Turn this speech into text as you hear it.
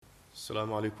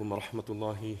السلام عليكم ورحمة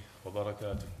الله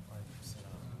وبركاته.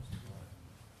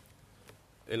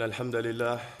 إن الحمد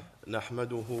لله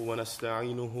نحمده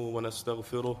ونستعينه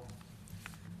ونستغفره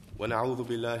ونعوذ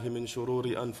بالله من شرور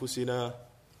أنفسنا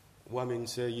ومن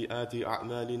سيئات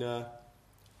أعمالنا.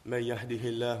 من يهده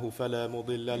الله فلا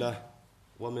مضل له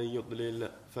ومن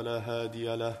يضلل فلا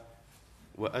هادي له،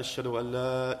 وأشهد أن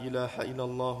لا إله إلا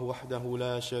الله وحده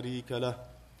لا شريك له،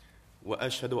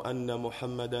 وأشهد أن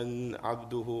محمدًا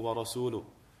عبده ورسوله.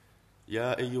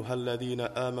 يا أيها الذين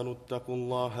آمنوا اتقوا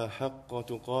الله حق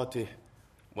تقاته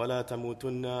ولا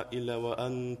تموتن إلا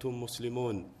وأنتم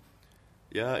مسلمون.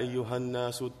 يا أيها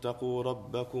الناس اتقوا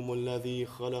ربكم الذي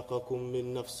خلقكم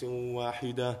من نفس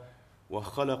واحدة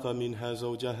وخلق منها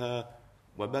زوجها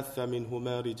وبث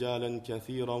منهما رجالا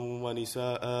كثيرا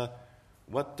ونساء،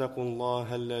 واتقوا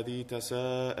الله الذي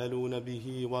تساءلون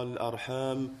به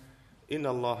والأرحام إن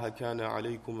الله كان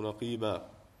عليكم رقيبا.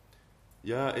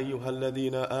 يا أيها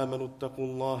الذين آمنوا اتقوا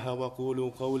الله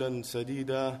وقولوا قولا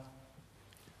سديدا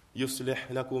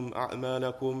يصلح لكم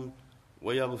أعمالكم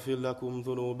ويغفر لكم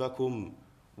ذنوبكم،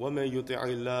 ومن يطع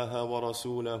الله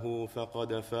ورسوله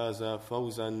فقد فاز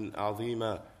فوزا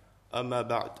عظيما. أما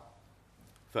بعد،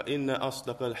 فإن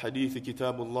أصدق الحديث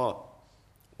كتاب الله،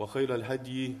 وخير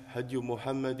الهدي هدي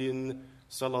محمد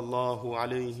صلى الله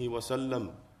عليه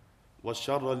وسلم،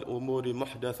 وشر الأمور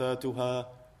محدثاتها،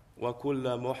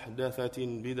 وكل محدثة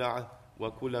بدعة،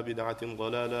 وكل بدعة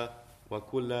ضلالة،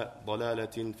 وكل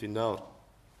ضلالة في النار.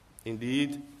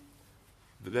 Indeed,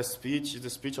 the best speech is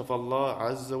the speech of Allah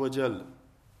Azza wa Jal,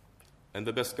 and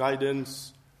the best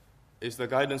guidance is the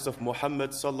guidance of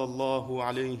Muhammad sallallahu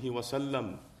alayhi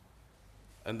wasallam.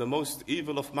 And the most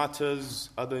evil of matters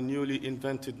are the newly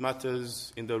invented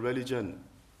matters in the religion.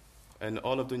 And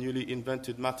all of the newly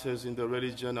invented matters in the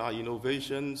religion are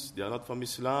innovations, they are not from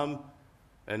Islam,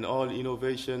 and all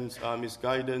innovations are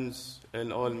misguidance,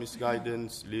 and all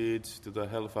misguidance leads to the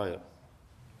hellfire.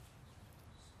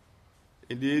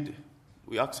 Indeed,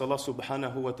 we ask Allah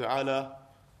subhanahu wa ta'ala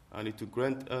to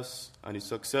grant us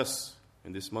success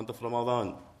in this month of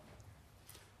Ramadan.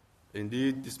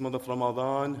 Indeed, this month of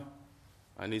Ramadan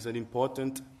is an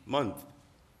important month.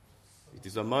 It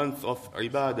is a month of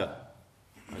ibadah.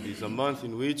 And it is a month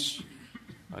in which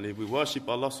we worship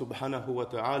Allah subhanahu wa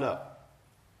ta'ala.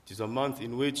 It is a month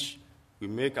in which we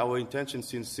make our intention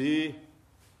sincere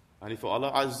and for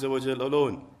Allah Azza wa Jal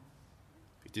alone.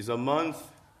 It is a month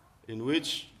in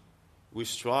which we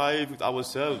strive with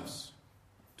ourselves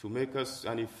to make us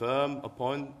firm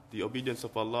upon the obedience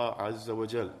of Allah Azza wa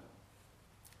Jal.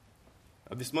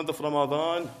 This month of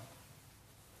Ramadan,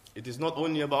 it is not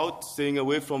only about staying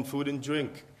away from food and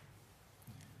drink.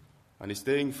 And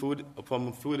staying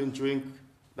from food and drink,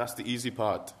 that's the easy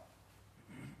part.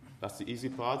 That's the easy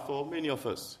part for many of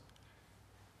us.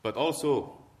 But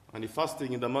also,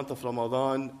 fasting in the month of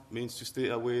Ramadan means to stay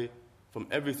away from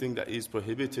everything that is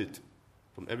prohibited,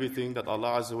 from everything that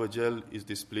Allah Azza wa Jal is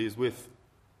displeased with.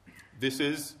 This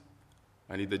is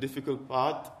the difficult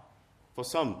part for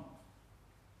some,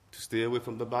 to stay away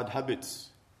from the bad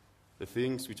habits, the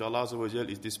things which Allah Azza wa Jal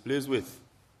is displeased with.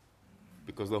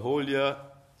 Because the whole year,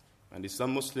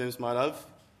 some Muslims might have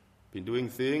been doing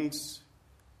things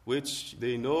which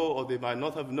they know or they might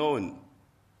not have known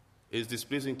is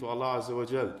displeasing to Allah Azza wa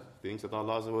Jal. Things that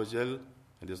Allah Azza wa Jal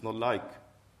does not like.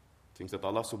 Things that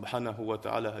Allah subhanahu wa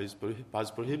ta'ala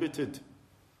has prohibited.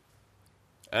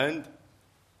 And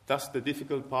that's the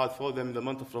difficult part for them in the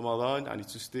month of Ramadan, and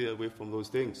it's to stay away from those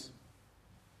things.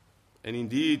 And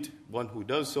indeed, one who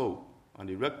does so, and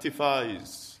he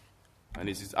rectifies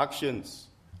his actions,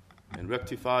 and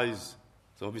rectifies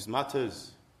some of his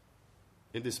matters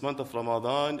in this month of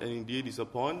Ramadan, and indeed is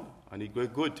upon a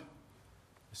great good,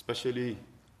 especially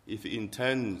if he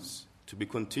intends to be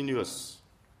continuous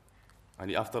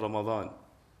after Ramadan,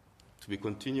 to be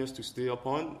continuous, to stay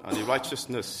upon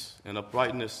righteousness and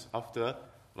uprightness after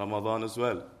Ramadan as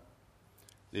well.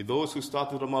 Those who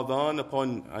started Ramadan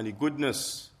upon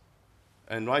goodness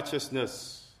and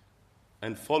righteousness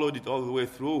and followed it all the way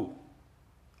through,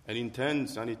 and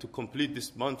intends to complete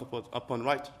this month upon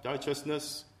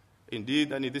righteousness,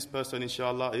 indeed, this person,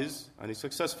 inshallah, is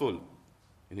successful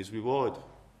in his reward,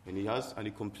 and he has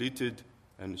completed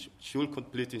and should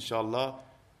complete, inshallah,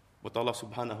 what Allah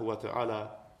subhanahu wa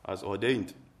ta'ala has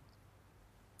ordained.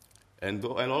 And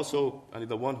also,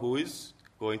 the one who is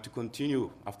going to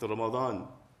continue after Ramadan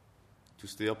to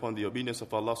stay upon the obedience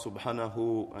of Allah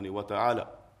subhanahu wa ta'ala.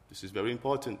 This is very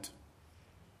important.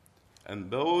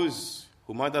 And those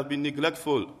who might have been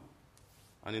neglectful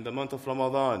in the month of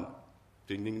Ramadan,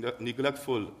 being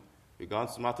neglectful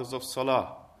regards matters of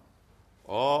salah,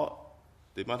 or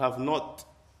they might have not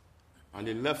and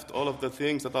he left all of the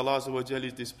things that Allah Azza wa Jal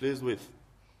is displeased with.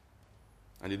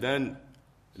 And he then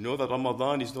know that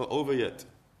Ramadan is not over yet.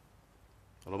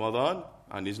 Ramadan,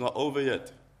 and it's not over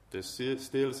yet. There's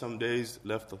still some days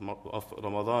left of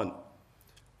Ramadan.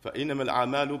 فَإِنَّمَا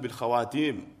الْأَعْمَالُ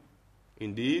بِالْخَوَاتِيمِ.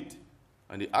 Indeed,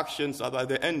 and the actions are by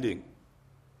the ending.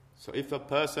 So if a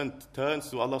person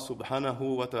turns to Allah subhanahu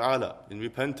wa ta'ala in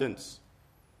repentance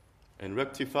and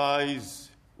rectifies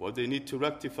what they need to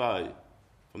rectify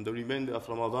from the remainder of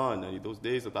Ramadan and those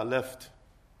days that are left,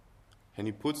 and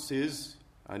he puts his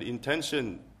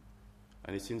intention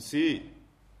and is sincere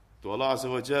to Allah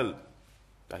Azza wa Jal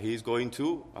that he is going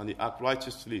to act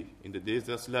righteously in the days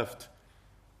that's left,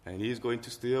 and he is going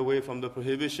to stay away from the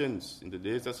prohibitions in the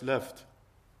days that's left,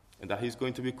 and that he is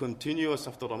going to be continuous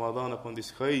after Ramadan upon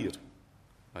this khair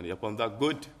and upon that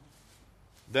good,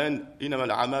 then إِنَّمَا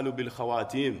الْأَعْمَالُ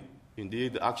بِالْخَوَاتِيمِ.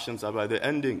 Indeed, the actions are by the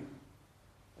ending.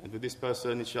 And with this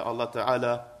person, insha'Allah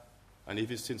ta'ala, and if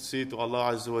he's sincere to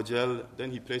Allah Azza wa Jal,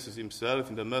 then he places himself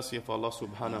in the mercy of Allah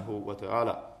subhanahu wa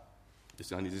ta'ala.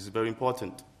 This is very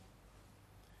important.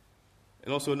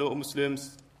 And also know,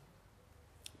 Muslims,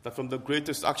 that from the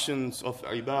greatest actions of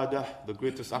ibadah, the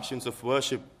greatest actions of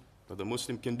worship that the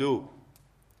Muslim can do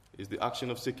is the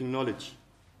action of seeking knowledge.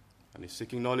 And he's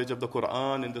seeking knowledge of the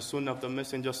Quran and the Sunnah of the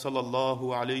Messenger sallallahu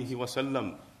alayhi wa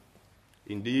sallam.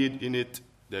 Indeed, in it,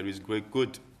 there is great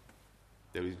good.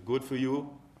 There is good for you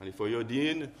and for your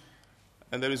deen,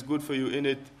 and there is good for you in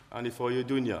it and for your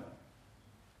dunya.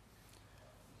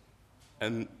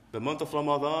 And the month of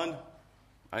Ramadan,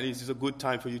 and it is a good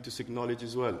time for you to seek knowledge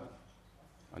as well,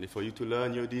 and for you to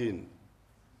learn your deen,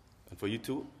 and for you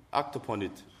to act upon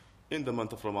it in the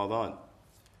month of Ramadan.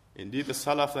 Indeed, the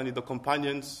Salaf and the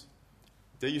companions,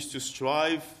 they used to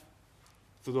strive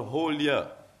through the whole year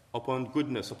upon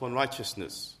goodness, upon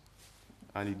righteousness,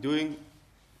 and doing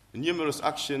numerous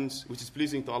actions which is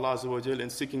pleasing to Allah Azza wa Jal and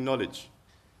seeking knowledge.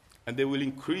 And they will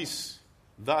increase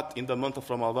that in the month of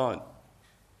Ramadan.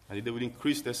 And they will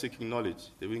increase their seeking knowledge.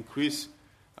 They will increase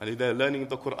their learning of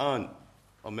the Quran,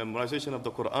 or memorization of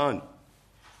the Quran,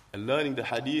 and learning the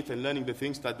hadith and learning the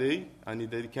things that they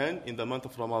can in the month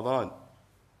of Ramadan.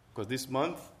 Because this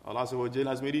month, Allah Azza wa Jal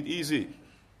has made it easy.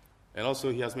 And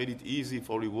also He has made it easy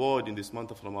for reward in this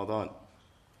month of Ramadan.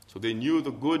 So they knew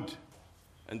the good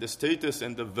and the status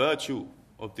and the virtue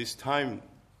of this time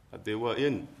that they were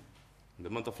in the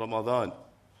month of Ramadan.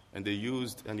 And they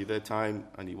used their time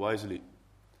wisely.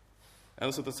 And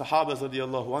also the Sahabas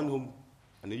radiallahu anhum,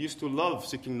 and they used to love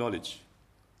seeking knowledge.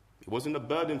 It wasn't a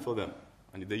burden for them.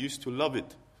 And they used to love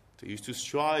it. They used to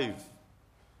strive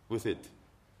with it.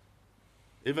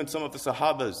 Even some of the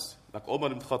Sahabas, like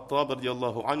Umar ibn Khattab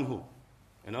radiallahu anhu,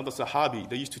 and other Sahabi,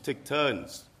 they used to take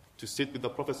turns to sit with the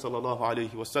Prophet sallallahu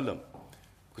alayhi wa sallam.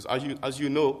 Because as you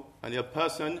know, a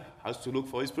person has to look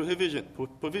for his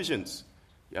provisions.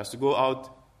 He has to go out,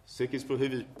 seek his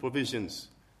provisions,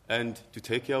 and to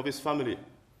take care of his family.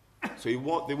 So they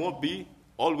won't be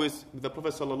always with the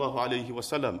Prophet sallallahu alayhi wa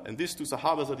sallam. And these two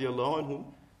Sahabas radiallahu anhum,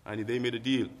 and they made a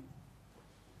deal.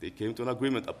 They came to an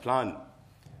agreement, a plan,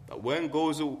 that when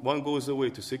one goes away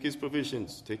to seek his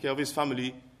provisions, take care of his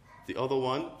family, the other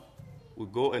one will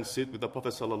go and sit with the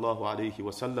Prophet sallallahu alayhi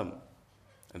wa sallam.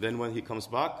 And then when he comes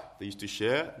back, they used to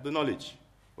share the knowledge.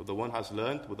 What the one has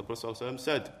learned, what the Prophet sallallahu alayhi wa sallam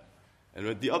said. And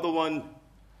when the other one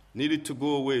needed to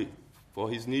go away for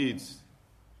his needs,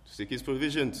 to seek his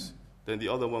provisions, then the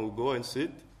other one will go and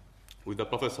sit with the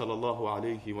Prophet sallallahu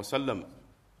alayhi wa sallam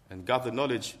and gather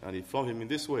knowledge from him in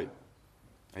this way.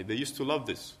 And they used to love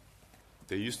this.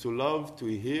 They used to love to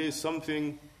hear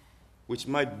something which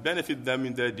might benefit them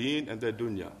in their deen and their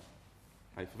dunya.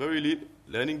 And verily,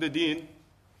 learning the deen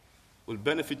will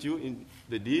benefit you in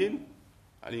the deen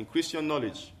and increase your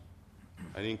knowledge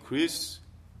and increase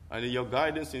your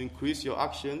guidance and increase your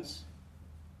actions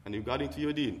and regarding to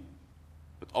your deen.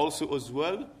 But also as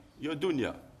well, your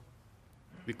dunya.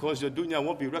 Because your dunya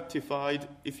won't be rectified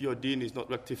if your deen is not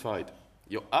rectified.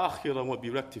 Your akhirah won't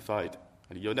be rectified.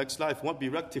 And your next life won't be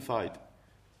rectified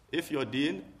if your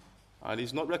deen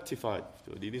is not rectified, if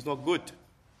your deen is not good.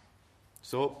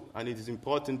 So, it is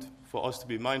important for us to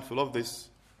be mindful of this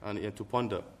and to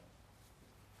ponder.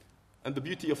 And the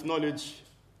beauty of knowledge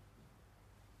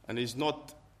is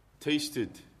not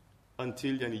tasted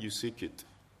until you seek it.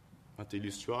 Until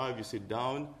you strive, you sit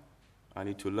down,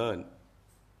 to learn.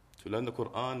 To learn the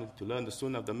Quran, to learn the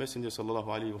Sunnah of the Messenger sallallahu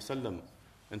alaihi wasallam,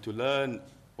 and to learn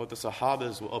what the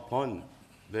Sahabas were upon,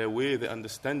 their way, their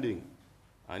understanding,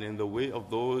 and in the way of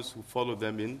those who follow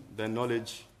them in their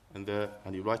knowledge and their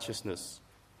righteousness.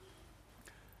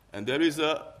 And there is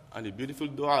a beautiful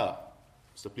dua,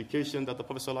 supplication that the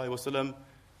Prophet ﷺ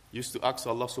used to ask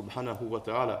Allah subhanahu wa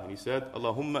ta'ala, and he said,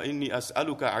 Allahumma inni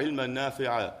as'aluka ilman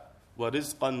nafi'a wa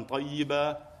rizqan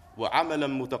tayyiba wa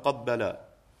amalan mutaqabbala.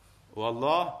 O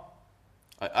Allah,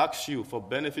 I ask you for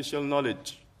beneficial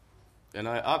knowledge, and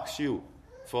I ask you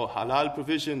for halal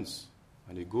provisions,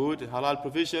 and good halal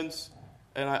provisions,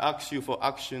 and I ask you for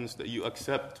actions that you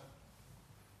accept.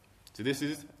 So this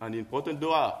is an important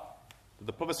dua.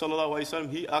 The Prophet ﷺ,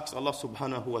 he asked Allah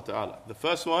subhanahu wa ta'ala. The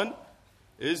first one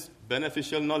is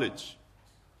beneficial knowledge.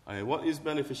 And what is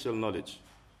beneficial knowledge?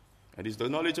 It is the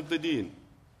knowledge of the deen,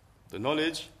 the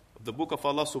knowledge of the book of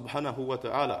Allah subhanahu wa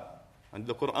ta'ala, and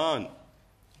the Quran,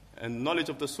 and knowledge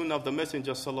of the sunnah of the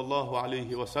Messenger sallallahu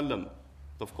alayhi wa sallam.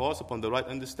 Of course, upon the right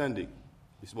understanding.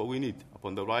 This is what we need,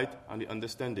 upon the right and the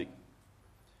understanding.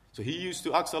 So he used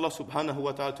to ask Allah subhanahu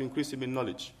wa ta'ala to increase him in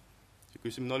knowledge. To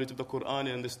increase him in knowledge of the Quran and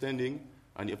understanding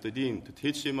and of the deen. To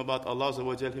teach him about Allah Azza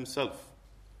wa Jal himself.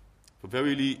 For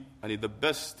verily, and the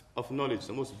best of knowledge,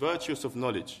 the most virtuous of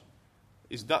knowledge,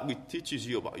 is that which teaches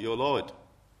you about your Lord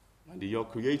and your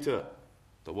Creator,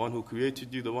 the one who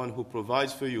created you, the one who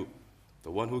provides for you,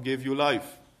 the one who gave you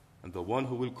life, and the one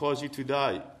who will cause you to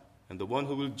die, and the one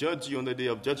who will judge you on the day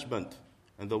of judgment,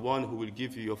 and the one who will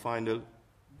give you your final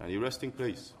and your resting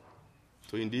place.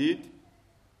 So indeed,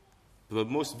 the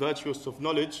most virtuous of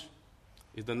knowledge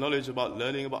is the knowledge about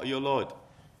learning about your Lord,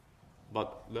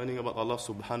 but learning about Allah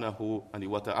subhanahu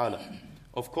wa ta'ala.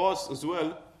 Of course, as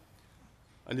well,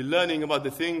 and the learning about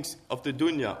the things of the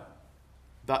dunya,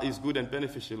 that is good and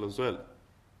beneficial as well.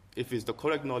 If it's the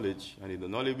correct knowledge, and the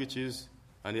knowledge which is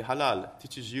and the halal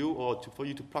teaches you for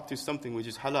you to practice something which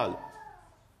is halal,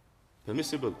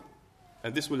 permissible,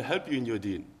 and this will help you in your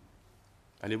deen,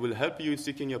 and it will help you in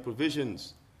seeking your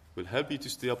provisions, will help you to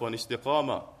stay upon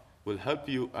istiqamah, will help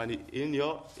you in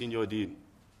your deen.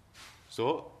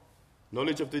 So,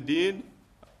 knowledge of the deen,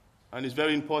 and is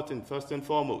very important first and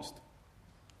foremost.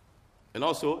 And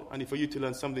also, for you to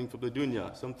learn something from the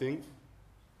dunya, something,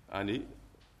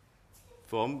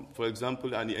 from, for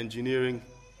example, engineering,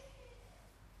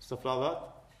 stuff like that.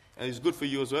 And it's good for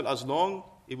you as well, as long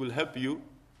it will help you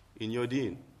in your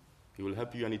deen. It will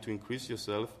help you to increase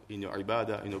yourself in your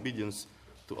ibadah, in obedience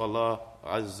to Allah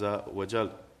Azza wa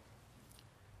Jal.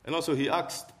 And also he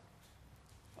asked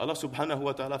Allah subhanahu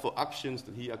wa ta'ala for actions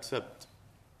that he accepts.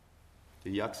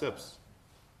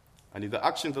 And the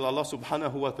actions that Allah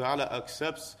subhanahu wa ta'ala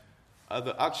accepts are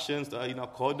the actions that are in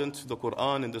accordance to the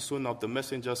Quran and the Sunnah of the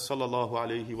Messenger sallallahu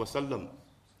alayhi wa sallam.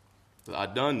 That are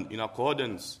done in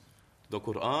accordance to the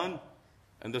Quran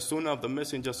and the Sunnah of the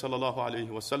Messenger sallallahu alayhi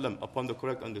wa sallam upon the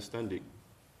correct understanding.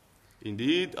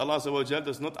 Indeed, Allah Azza wa Jal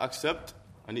does not accept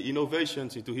any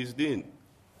innovations into His deen.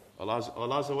 Allah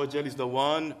Azza wa Jal is the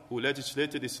one who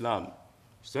legislated Islam,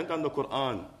 sent down the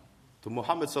Quran to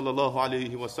Muhammad sallallahu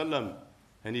alayhi wa sallam,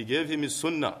 and He gave him His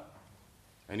Sunnah,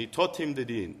 and He taught him the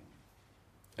deen.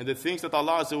 And the things that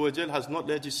Allah Azza wa Jal has not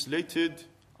legislated,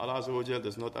 Allah Azza wa Jal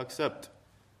does not accept.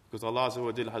 Because Allah Azza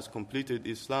wa Jal has completed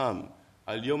Islam.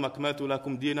 اليوم أكملت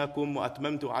لكم دينكم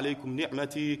وأتممت عليكم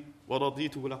نعمتي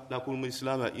ورضيت لكم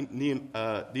الإسلام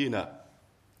دينا.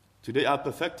 Today I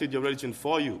perfected your religion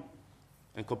for you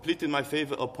and completed my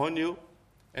favor upon you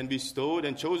and bestowed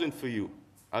and chosen for you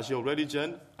as your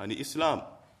religion and Islam.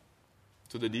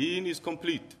 So the deen is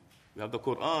complete. We have the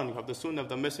Quran, we have the Sunnah of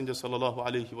the Messenger sallallahu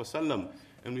alayhi wa sallam,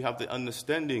 and we have the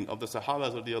understanding of the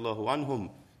Sahabas radiyallahu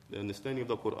anhum, the understanding of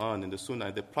the Quran and the Sunnah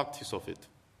and the practice of it.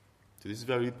 So this is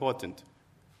very important.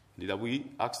 That we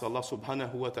ask Allah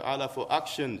subhanahu wa ta'ala for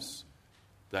actions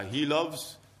that He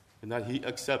loves and that He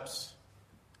accepts.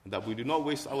 And that we do not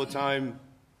waste our time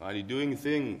doing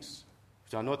things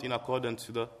which are not in accordance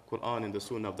to the Quran and the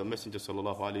Sunnah of the Messenger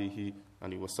sallallahu alayhi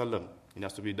wa sallam. It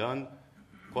has to be done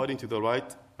according to the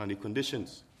right and the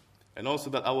conditions. And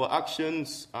also that our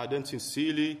actions are done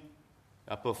sincerely,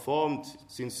 are performed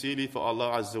sincerely for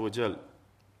Allah Azza wa Jal.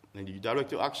 And you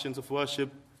direct your actions of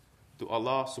worship to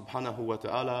Allah subhanahu wa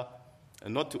ta'ala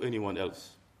and not to anyone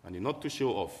else. And not to show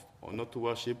off or not to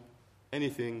worship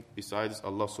anything besides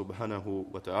Allah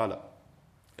subhanahu wa ta'ala.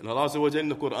 And Allah Azza wa Jalla in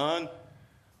the Quran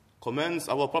commends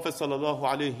our Prophet sallallahu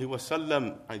alayhi wa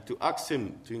sallam and to ask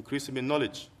him to increase him in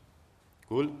knowledge.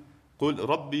 قُلْ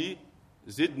رَبِّي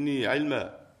زِدْنِي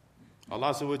عِلْمًا. Allah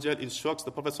Azza wa Jalla instructs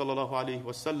the Prophet sallallahu alayhi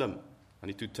wa sallam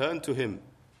and to turn to him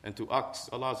and to ask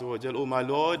Allah Azza wa Jalla, "Oh my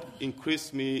Lord,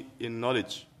 increase me in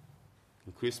knowledge."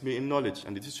 Increase me in knowledge.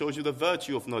 And this shows you the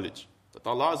virtue of knowledge. That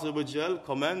Allah Azza wa Jal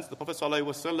commands the Prophet sallallahu alaihi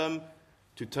wasallam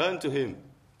to turn to him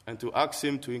and to ask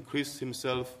him to increase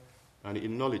himself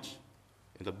in knowledge,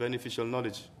 in the beneficial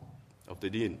knowledge of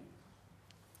the deen.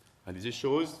 And this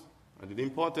shows the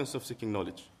importance of seeking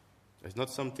knowledge. It's not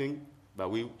something that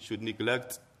we should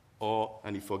neglect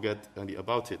and he forget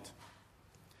about it.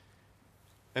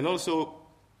 And also,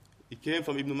 it came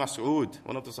from Ibn Mas'ud,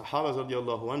 one of the Sahabas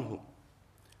radiallahu anhu.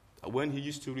 When he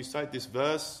used to recite this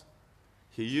verse,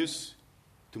 he used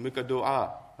to make a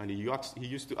dua, and he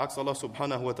used to ask Allah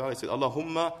subhanahu wa ta'ala. He said,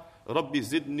 Allahumma Rabbi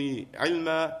zidni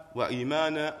ilma wa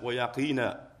imana wa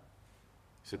yaqina.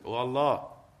 He said, Oh Allah,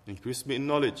 increase me in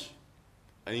knowledge,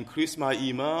 and increase my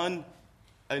iman,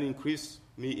 and increase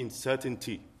me in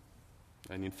certainty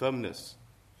and in firmness.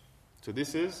 So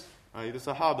this is the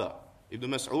Sahaba, Ibn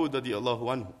Mas'ud radiallahu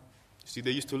anhu. See,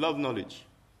 they used to love knowledge,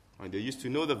 and they used to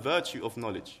know the virtue of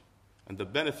knowledge and the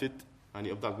benefit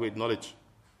of that great knowledge.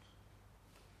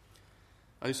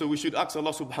 And so we should ask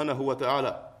Allah subhanahu wa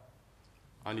ta'ala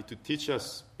to teach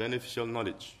us beneficial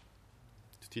knowledge,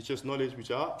 to teach us knowledge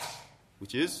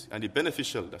which is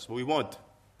beneficial. That's what we want,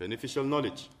 beneficial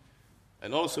knowledge.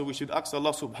 And also we should ask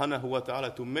Allah subhanahu wa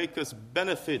ta'ala to make us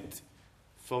benefit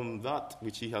from that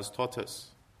which He has taught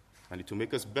us, and to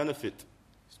make us benefit.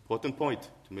 It's an important point,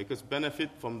 to make us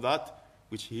benefit from that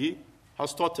which He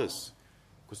has taught us.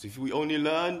 Because if we only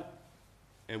learn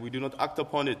and we do not act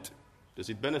upon it, does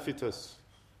it benefit us?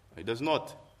 It does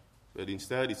not. But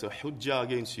instead, it's a hujjah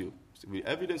against you. It's will be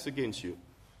evidence against you.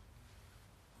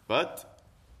 But,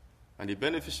 the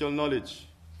beneficial knowledge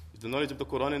is the knowledge of the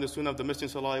Quran and the Sunnah of the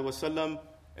Messenger sallallahu alaihi wasallam,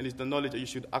 and it's the knowledge that you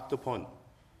should act upon.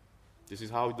 This is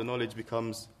how the knowledge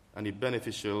becomes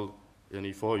beneficial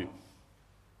for you.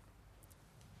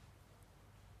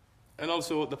 And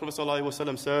also, the Prophet sallallahu alaihi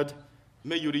wasallam said,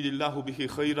 "May yuridillahu bihi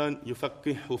khayran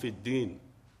yufaqqihhu fid din."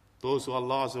 Those who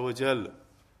Allah Azza wa Jal,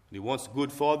 He wants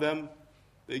good for them,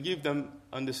 they give them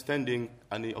understanding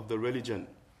of the religion,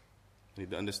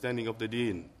 the understanding of the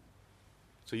deen.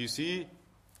 So you see,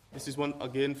 this is one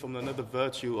again from another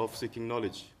virtue of seeking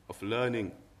knowledge, of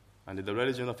learning, and the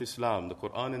religion of Islam, the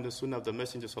Quran and the Sunnah of the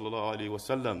Messenger sallallahu alaihi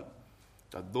wasallam.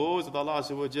 That those that Allah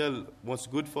Azza wa Jal wants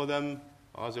good for them,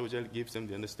 Allah Azza wa Jal gives them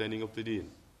the understanding of the deen.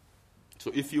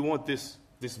 So if you want this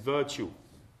virtue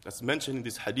that's mentioned in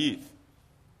this hadith,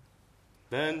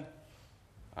 then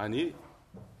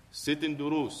sit in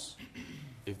durus.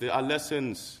 If there are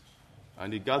lessons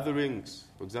and the gatherings,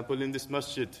 for example in this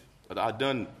masjid, that are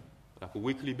done like a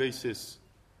weekly basis,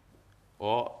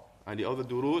 or the other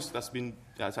durus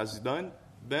that has done,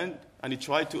 then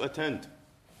try to attend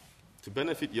to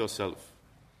benefit yourself,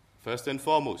 first and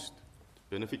foremost, to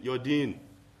benefit your deen,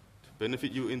 to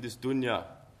benefit you in this dunya,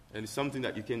 and it's something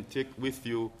that you can take with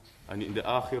you and in the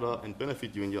akhirah and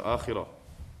benefit you in your akhirah.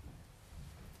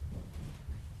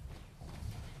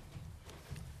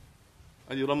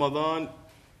 And Ramadan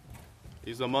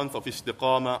is a month of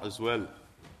istiqamah as well,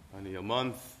 and a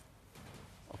month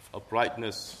of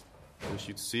uprightness. We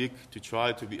should seek to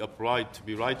try to be upright, to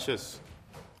be righteous,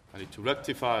 and to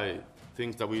rectify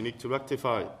things that we need to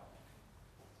rectify.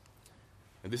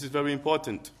 And this is very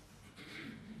important,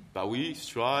 that we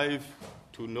strive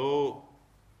to know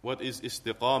what is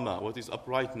istiqamah, what is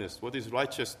uprightness, what is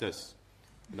righteousness,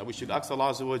 and that we should ask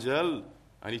Allah Azza wa Jal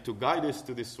to guide us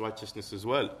to this righteousness as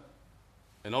well.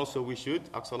 And also we should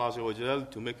ask Allah Azza wa Jal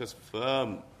to make us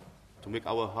firm, to make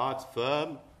our hearts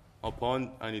firm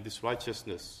upon this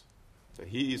righteousness that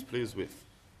He is pleased with.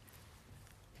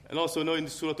 And also know in the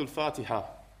Surah Al-Fatiha,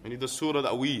 in the surah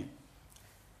that we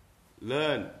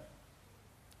learn,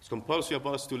 it's compulsory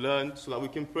upon us to learn so that we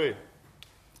can pray.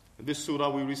 In this surah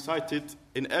we recite it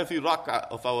in every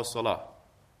rak'ah of our salah.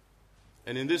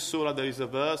 And in this surah there is a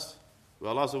verse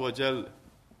where Allah Azza wa Jal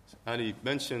He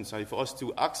mentions for us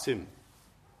to ask Him,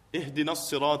 Ihdina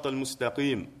as-sirat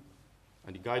al-mustaqim,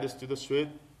 and He guides us to the straight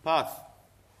path.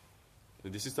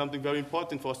 And this is something very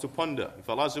important for us to ponder. If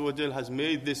Allah Azza wa Jal has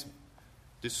made this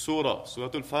surah,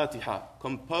 Surah Al-Fatiha,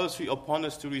 compulsory upon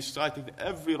us to recite it in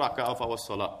every rak'ah of our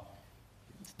salah,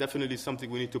 it's definitely something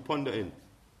we need to ponder in.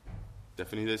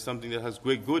 Definitely there's something that has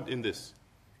great good in this.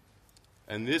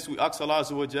 And this we ask Allah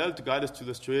Azza wa Jal to guide us to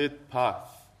the straight path.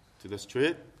 To the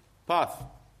straight path.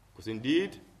 Because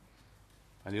indeed,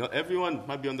 not everyone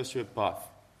might be on the straight path.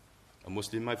 A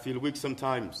Muslim might feel weak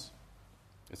sometimes,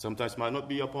 and sometimes might not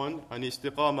be upon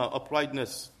istiqamah,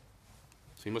 uprightness.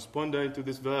 So you must ponder into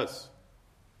this verse,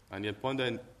 and you ponder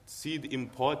and see the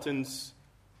importance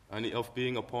of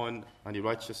being upon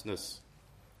righteousness.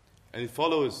 And it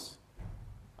follows,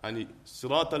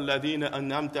 صراط الذين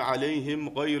أنعمت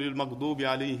عليهم غير المغضوب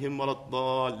عليهم ولا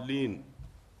الضالين.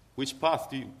 Which path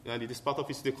this path of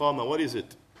istiqamah, what is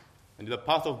it? And the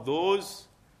path of those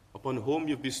upon whom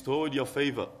you've bestowed your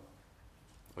favor,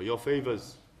 or your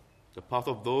favors. The path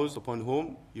of those upon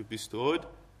whom you've bestowed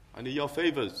your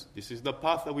favors. This is the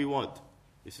path that we want.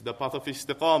 This is the path of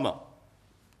istiqamah.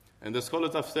 And the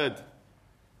scholars have said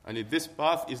And this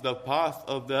path is the path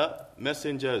of the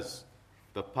messengers,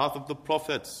 the path of the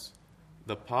prophets,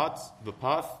 the path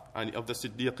and of the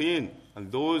Siddiqeen,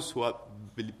 and those who are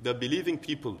the believing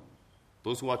people,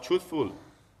 those who are truthful,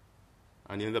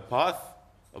 and in the path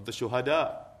of the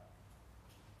Shuhada.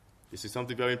 This is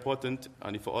something very important,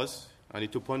 and for us, I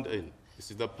need to ponder in.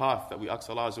 This is the path that we ask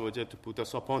Allah Azza wa Jalla to put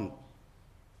us upon.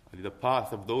 And the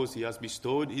path of those He has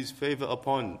bestowed His favor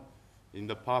upon, in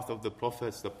the path of the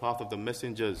prophets, the path of the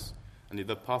messengers, and in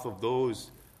the path of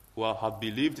those who have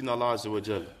believed in Allah Azza wa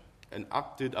Jalla and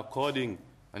acted according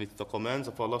to the commands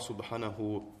of Allah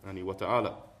Subhanahu wa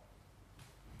Ta'ala.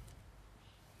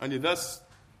 And thus,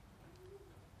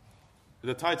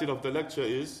 the title of the lecture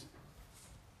is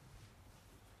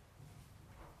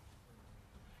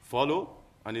Follow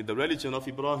the religion of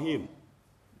Ibrahim,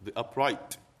 the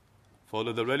upright.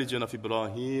 Follow the religion of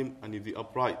Ibrahim and the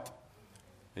upright.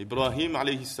 Ibrahim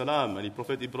alayhi salam, and the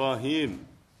Prophet Ibrahim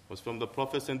was from the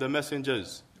prophets and the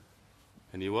messengers.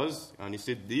 And he was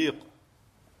Siddiq.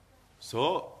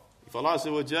 So, if Allah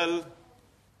Azza wa Jal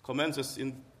commands us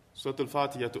in Surah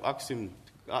Al-Fatiha to ask Him,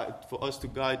 for us to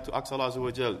ask Allah Azza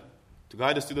wa Jal to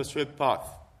guide us to the straight path,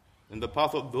 and the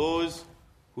path of those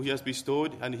who He has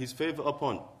bestowed and His favor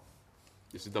upon.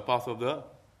 This is the path of the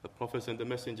prophets and the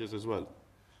messengers as well.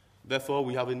 Therefore,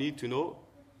 we have a need to know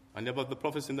about the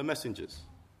prophets and the messengers.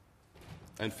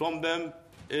 And from them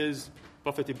is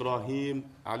Prophet Ibrahim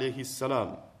alayhi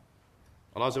salam.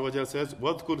 Allah Azza wa Jalla says,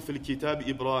 وَاذْكُرْ فِي الْكِتَابِ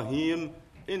إِبْرَاهِيمَ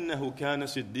إِنَّهُ كَانَ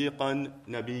صِدِّيقًا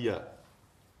نَبِيًّا.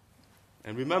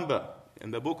 And remember,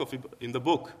 in the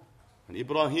book, and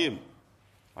Ibrahim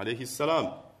alayhi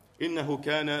salam, إِنَّهُ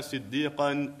كَانَ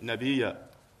صِدِّيقًا نَبِيًّا.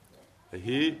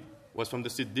 He was from the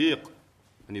Siddiq,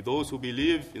 and those who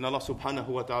believe in Allah Subhanahu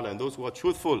wa Ta'ala, and those who are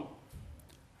truthful. And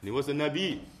he was a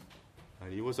Nabi,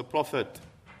 and he was a prophet,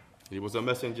 and he was a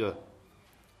messenger.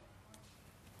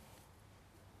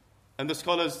 And the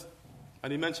scholars,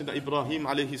 and he mentioned that Ibrahim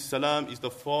alayhi salam is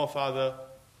the forefather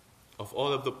of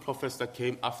all of the prophets that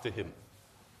came after him.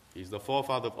 He's the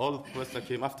forefather of all the prophets that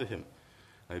came after him.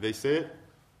 And they say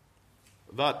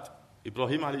that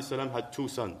Ibrahim alayhi salam had two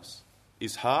sons,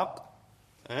 Ishaq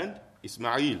and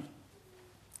Ismail.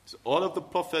 So all of the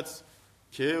prophets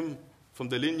came from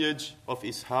the lineage of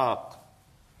Ishaq.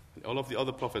 And all of the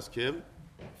other prophets came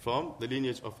from the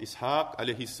lineage of Ishaq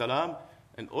alayhi salam.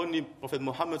 And only Prophet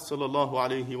Muhammad sallallahu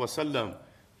alayhi wasallam,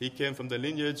 he came from the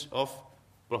lineage of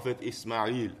Prophet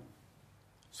Ismail.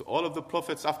 So all of the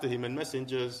prophets after him and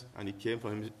messengers, and he came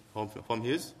from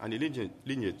his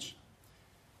lineage.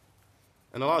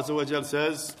 And Allah Azza wa Jal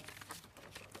says,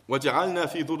 وَجَعَلْنَا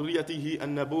فِي ذُرِّيَّتِهِ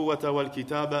النَّبُوَّةَ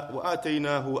وَالْكِتَابَ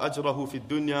وَآتَيْنَاهُ أَجْرَهُ فِي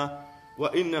الدُّنْيَا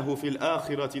وَإِنَّهُ فِي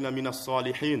الْآخِرَةِ لَمِنَ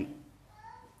الصَّالِحِينَ.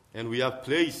 And we have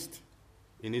placed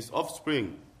in his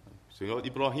offspring, so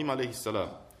Ibrahim alayhi salam,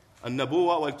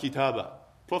 النَّبُوَّةَ وَالْكِتَابَ,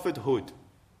 prophethood,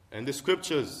 and the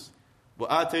scriptures.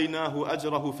 وَآتَيْنَاهُ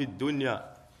أَجْرَهُ فِي الدُّنْيَا,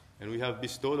 and we have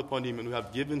bestowed upon him and we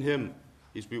have given him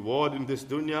his reward in this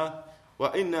dunya.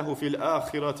 وَإِنَّهُ فِي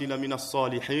الْآخِرَةِ لَمِنَ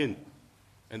الصَّالِحِينَ,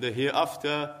 and the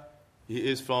hereafter he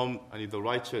is from the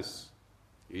righteous.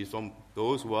 He is from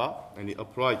those who are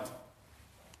upright.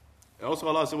 And also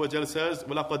Allah Azza wa Jalla says,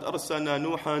 وَلَقَدْ أَرْسَلْنَا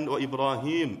نُوحًا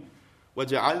وَإِبْرَاهِيمَ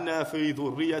وَجَعَلْنَا فِي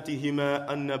ذُرِّيَّتِهِمَا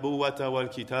النَّبُوَّةَ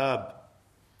وَالْكِتَابَ.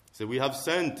 So we have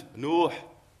sent Nuh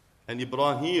and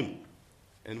Ibrahim,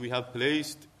 and we have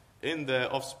placed in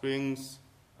their offsprings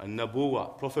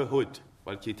an-nabuwah, prophethood,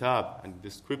 wal-kitab, and the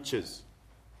scriptures.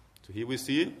 So here we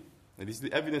see, and this is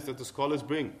the evidence that the scholars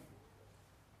bring,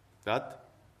 that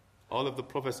all of the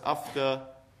prophets after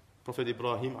Prophet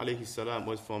Ibrahim alayhi salam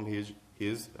was from his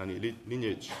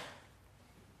lineage.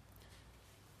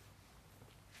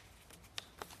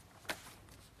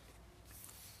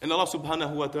 And Allah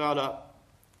subhanahu wa ta'ala,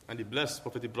 and He blessed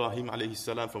Prophet Ibrahim alayhi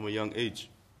salam from a young age.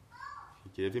 He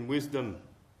gave him wisdom,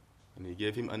 and He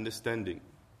gave him understanding.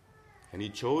 And He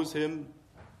chose him,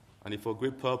 and for a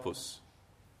great purpose,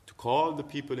 to call the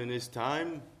people in his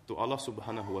time to Allah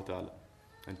subhanahu wa ta'ala,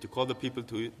 and to call the people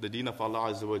to the deen of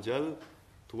Allah azza wa jal,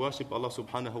 to worship Allah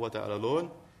subhanahu wa ta'ala alone,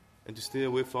 and to stay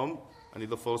away from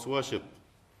the false worship.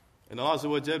 And Allah azza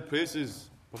wa jal praises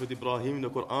Prophet Ibrahim in the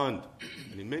Quran,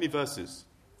 and in many verses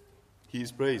he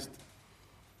is praised.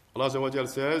 Allah azza wa jal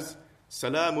says,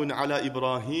 Salamun ala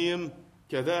Ibrahim,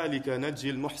 كذلك نجي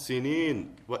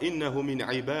المحسنين وإنه من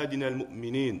عبادنا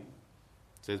المؤمنين. It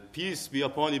says, peace be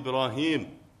upon Ibrahim,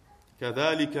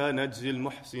 كذلك نجي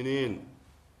المحسنين.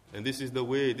 And this is the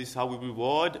way, this is how we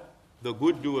reward the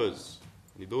good doers,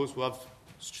 and those who have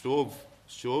strove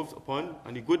upon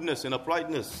the goodness and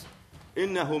uprightness.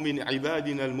 إنه من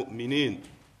عبادنا المؤمنين,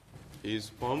 is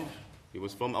from He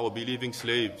was from our believing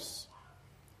slaves.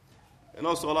 And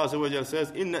also Allah Azza wa Jalla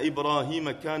says, إِنَّ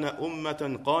إِبْرَاهِيمَ كَانَ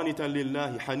أُمَّةً قَانِتًا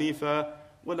لِلَّهِ حَنِيفًا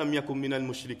وَلَمْ يَكُنْ مِنَ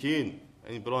الْمُشْرِكِينَ.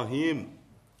 And Ibrahim,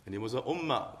 and he was an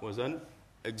ummah, was an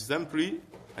exemplary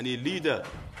and a leader.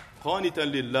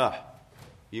 قَانِتًا لِلَّهِ.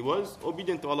 He was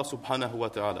obedient to Allah subhanahu wa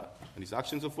ta'ala. And his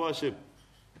actions of worship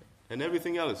and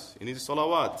everything else, in his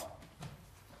salawat.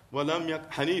 وَلَمْ يَكُنْ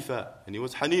حَنِيفًا. And he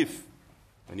was hanif.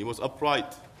 And he was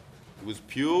upright. He was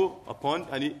pure upon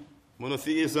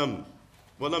monotheism.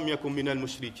 وَلَمْ يَكُنْ مِنَ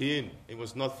الْمُشْرِكِينَ. He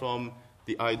was not from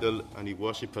the idol and the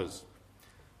worshippers.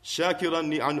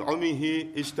 شَاكِرًا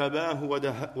لِعَنْعُمِهِ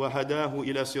اجْتَبَاهُ وَهَدَاهُ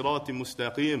إِلَى صِرَاطٍ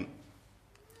مُسْتَقِيمٍ.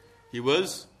 He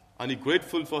was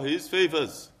grateful for his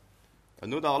favors. I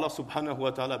know that Allah subhanahu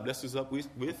wa ta'ala blesses us with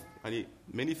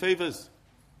many favors.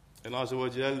 And Allah Azza wa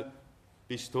Jal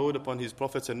bestowed upon his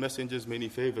prophets and messengers many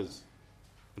favors.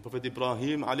 And Prophet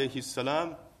Ibrahim alayhi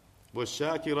salam was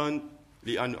shakiran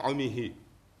li'an'umihi.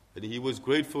 And he was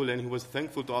grateful and he was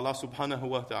thankful to Allah subhanahu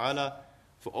wa ta'ala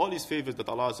for all his favors that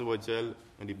Allah Azza wa Jal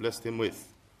and he blessed him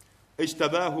with.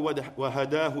 اجتباه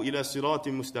وهداه إلى صراط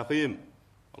مستقيم.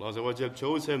 Allah Azza wa Jal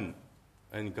chose him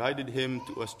and guided him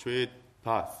to a straight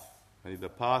path. And the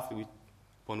path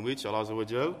upon which Allah Azza wa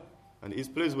Jal and is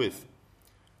pleased with.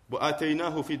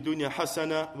 وَآتَيْنَاهُ فِي الدُّنْيَا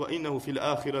حَسَنًا وَإِنَّهُ فِي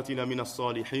الْآخِرَةِ لَمِنَ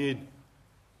الصَّالِحِينَ.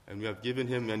 And we have given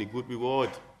him a good reward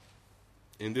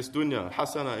in this dunya,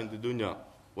 hasana in the dunya.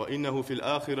 وَإِنَّهُ فِي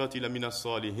الْآخِرَةِ لَمِنَ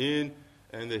الصَّالِحِينَ.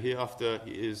 And the hereafter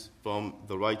he is from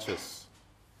the righteous.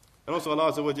 And also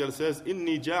Allah Azza wa Jalla says,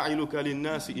 إِنِّي جَاعِلُكَ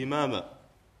لِلنَّاسِ إِمَامًا.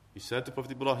 He said to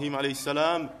Prophet Ibrahim alayhi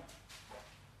salam,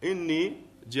 إِنِّي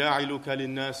جَاعِلُكَ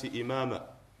لِلنَّاسِ إِمَامًا.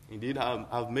 Indeed, I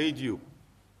have made you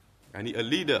a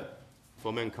leader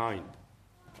for mankind.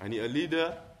 And a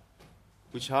leader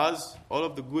which has all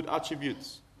of the good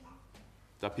attributes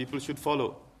that people should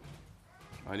follow.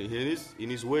 And in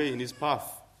his way, in his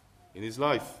path, in his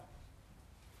life.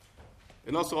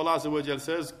 And also Allah Azza wa Jalla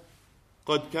says,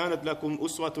 قَدْ كَانَتْ لَكُمْ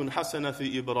أُسْوَةٌ حَسَنَةٌ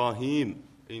فِي إِبْرَاهِيمَ.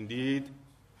 Indeed,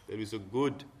 there is a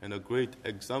good and a great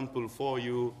example for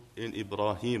you in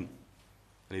Ibrahim.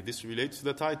 And this relates to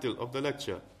the title of the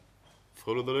lecture.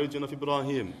 Follow the religion of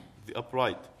Ibrahim, the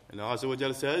upright. And Allah Azza wa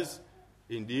Jalla says,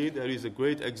 indeed, there is a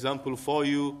great example for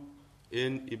you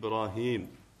in Ibrahim.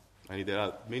 And there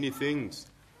are many things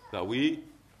that we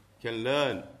can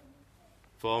learn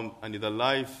from the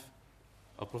life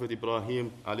of Prophet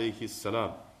Ibrahim alayhi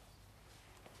salam.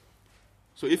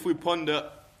 So if we ponder,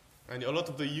 and a lot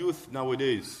of the youth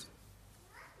nowadays,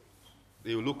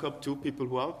 they will look up to people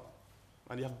who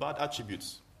have bad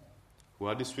attributes, who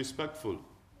are disrespectful.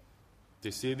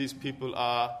 They say these people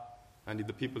are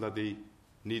the people that they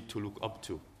need to look up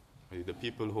to. The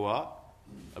people who are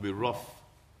a bit rough,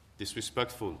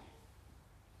 disrespectful.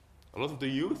 A lot of the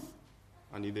youth,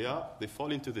 they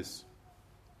fall into this.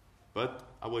 But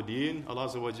our deen, Allah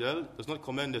Azza wa Jal, does not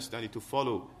command us to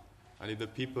follow the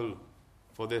people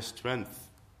for their strength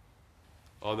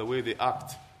or the way they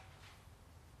act.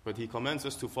 But He commands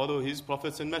us to follow His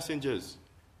prophets and messengers.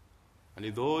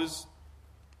 And those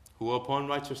who are upon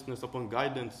righteousness, upon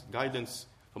guidance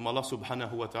from Allah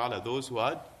subhanahu wa ta'ala, those who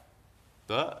had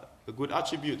the good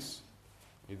attributes,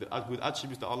 the good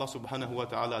attributes that Allah subhanahu wa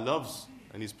ta'ala loves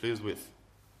and is pleased with.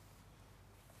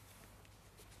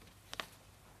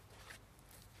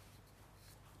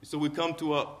 So we come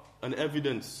to an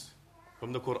evidence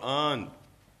from the Quran,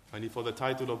 and for the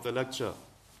title of the lecture.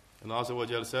 And Allah Azza wa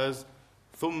Jalla says,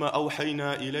 ثُمَّ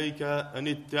أَوْحَيْنَا إِلَيْكَ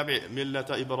أَنِ اتَّبِعْ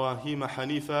مِلَّةَ إِبْرَاهِيمَ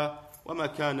حَنِيفًا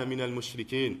وَمَا كَانَ مِنَ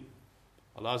الْمُشْرِكِينَ.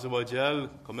 Allah Azza wa Jalla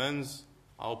commends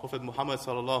our Prophet Muhammad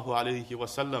sallallahu alayhi wa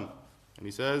sallam, and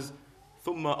he says,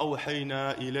 ثُمَّ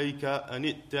أَوْحَيْنَا إِلَيْكَ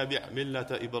أَنِ اتَّبِعْ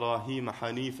مِلَّةَ إِبْرَاهِيمَ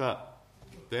حَنِيفًا.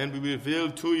 Then we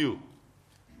revealed to you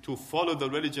to follow the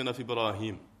religion of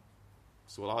Ibrahim.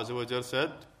 So Allah Azza wa Jalla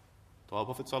said to our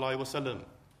Prophet sallallahu alayhi wa sallam,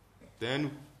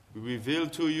 then we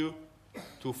revealed to you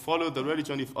to follow the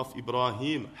religion of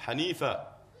Ibrahim, Hanifa,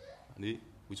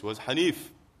 which was Hanif,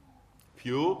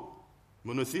 pure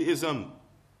monotheism.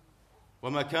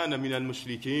 وَمَا كَانَ مِنَ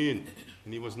الْمُشْرِكِينَ.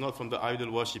 And he was not from the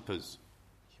idol worshippers.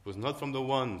 He was not from the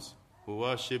ones who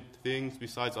worshipped things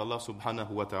besides Allah subhanahu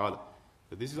wa ta'ala.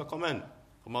 So this is a command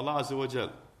from Allah Azza wa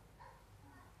Jal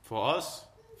for us,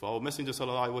 for our Messenger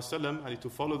sallallahu alayhi wa sallam, and to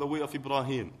follow the way of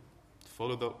Ibrahim, to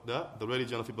follow the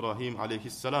religion of Ibrahim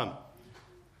alayhi salam.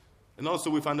 And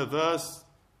also we find a verse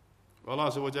where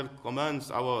Allah Azza wa Jal commands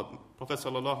our Prophet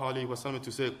sallallahu alayhi wa sallam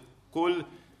to say, قُلْ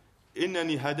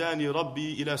إِنَّنِي هَدَانِي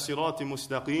رَبِّي إِلَى صِرَاطٍ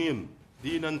مُسْتَقِيمٍ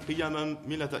دِينًا قِيَمًا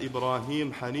مِلَّةَ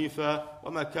إِبْرَاهِيمَ حَنِيفًا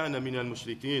وَمَا كَانَ مِنَ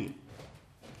الْمُشْرِكِينَ.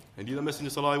 Indeed, the Messenger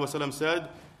sallallahu alayhi wa sallam said,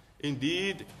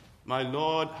 indeed, my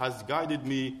Lord has guided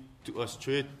me to a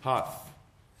straight path.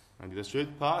 And the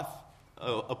straight path,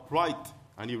 upright,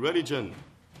 and the religion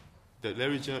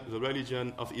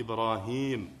of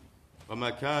Ibrahim.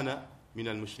 وَمَا كَانَ مِنَ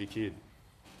الْمُشْرِكِينَ.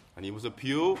 And he was a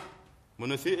pure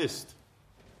monotheist.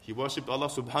 He worshipped Allah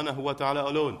subhanahu wa ta'ala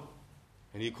alone.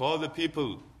 And he called the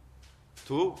people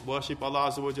to worship Allah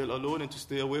Azza wa Jal alone and to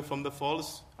stay away from the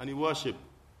false worship,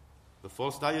 the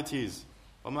false deities.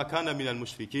 وَمَا كَانَ مِنَ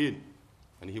الْمُشْرِكِينَ.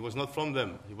 And he was not from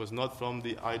them. He was not from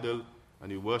the idol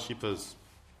and the worshippers.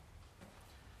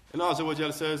 And Allah Azza wa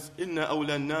Jal says, إِنَّ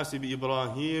أَوْلَى النَّاسِ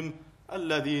بِإِبْرَاهِيمَ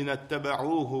الَّذِينَ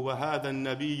اتَّبَعُوهُ وَهَذَا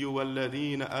النَّبِيُّ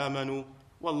وَالَّذِينَ آمَنُوا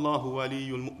وَاللَّهُ وَلِيُّ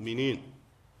الْمُؤْمِنِينَ.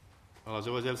 Allah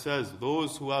Azza wa Jal says,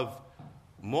 those who have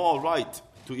more right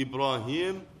to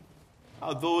Ibrahim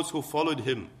are those who followed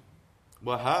him.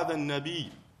 وَهَذَا النَّبِيُّ.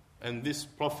 And this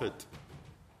prophet,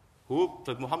 who?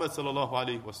 Prophet Muhammad sallallahu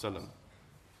alayhi wa sallam.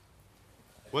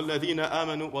 وَالَّذِينَ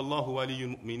آمَنُوا وَاللَّهُ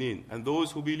وَلِيُّ الْمُؤْمِنِينَ. And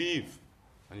those who believe,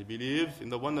 and he believe in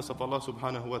the oneness of Allah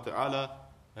subhanahu wa ta'ala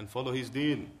and follow his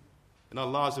deen. And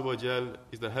Allah Azza wa Jal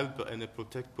is the helper and the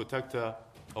protector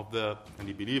of the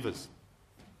believers.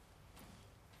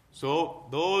 So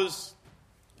those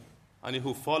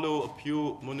who follow a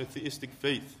pure monotheistic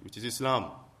faith, which is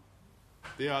Islam,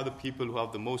 they are the people who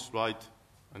have the most right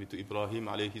to Ibrahim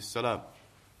alayhi salam.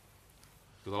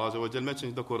 Because Allah Azza wa Jal mentions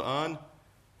in the Quran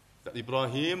that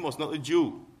Ibrahim was not a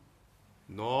Jew,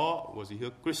 nor was he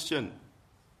a Christian.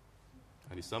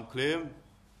 And some claim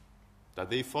that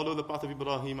they follow the path of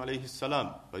Ibrahim alayhi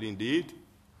salam, but indeed,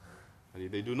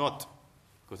 they do not.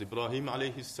 Because Ibrahim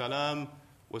alayhi salam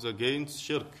was against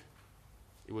shirk.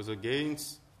 He was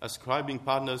against ascribing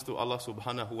partners to Allah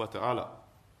subhanahu wa ta'ala.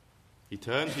 He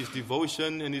turned his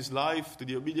devotion and his life to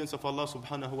the obedience of Allah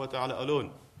subhanahu wa ta'ala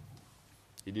alone.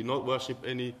 He did not worship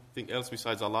anything else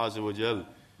besides Allah Azza wa Jal.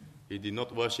 He did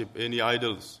not worship any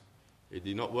idols. He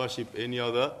did not worship any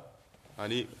other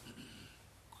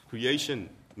creation,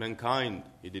 mankind.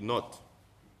 He did not.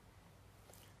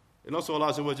 And also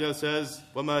Allah Azza wa Jal says,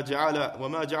 وَمَا جَعَلَ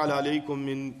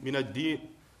عَلَيْكُم مِّنَ الدِّينِ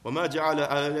وَمَا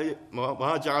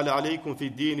جَعَلَ عَلَيْكُم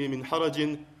فِي الدِّينِ مِنْ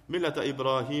حَرَجٍ مِلَّةَ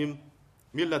إِبْرَاهِيمَ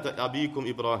مِلَّةَ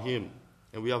أَبِيكُمْ إِبْرَاهِيمَ.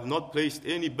 And we have not placed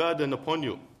any burden upon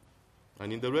you.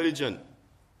 And in the religion,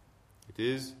 it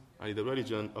is the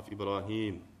religion of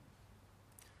Ibrahim.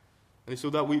 And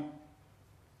so that we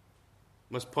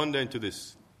must ponder into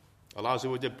this. Allah Azza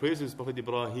wa Jalla praises Prophet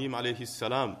Ibrahim alayhi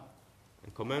salam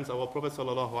and commands our Prophet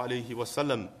sallallahu alayhi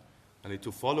wasallam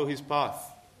to follow his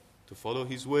path, to follow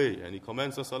his way, and he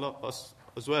commands us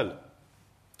as well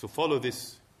to follow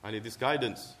this this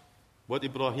guidance, what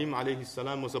Ibrahim alayhi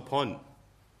salam was upon.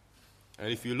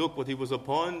 And if you look what he was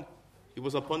upon the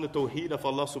tawheed of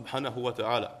Allah subhanahu wa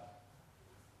ta'ala.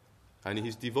 And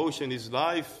his devotion, his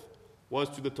life was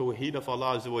to the tawheed of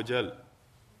Allah Azza wa Jal,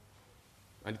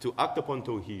 and to act upon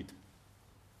tawheed,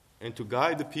 and to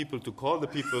guide the people, to call the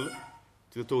people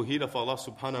to the tawheed of Allah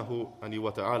subhanahu wa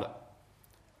ta'ala.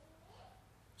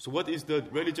 So what is the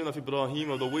religion of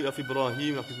Ibrahim, or the way of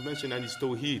Ibrahim, as we mentioned, and his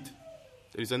tawheed?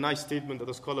 There is a nice statement that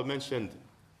the scholar mentioned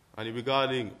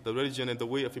regarding the religion and the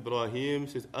way of Ibrahim.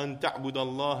 Says, أَن تَعْبُدَ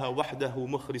اللَّهَ وَحْدَهُ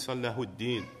مُخْلِصًا لَهُ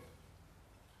الدِّينَ.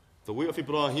 The way of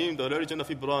Ibrahim, the religion of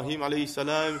Ibrahim alayhi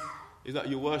salam, is that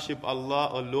you worship Allah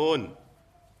alone,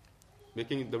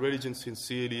 making the religion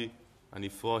sincerely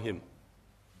and for him.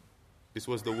 This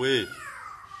was the way,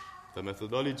 the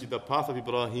methodology, the path of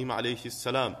Ibrahim alayhi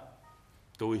salam.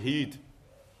 Tawheed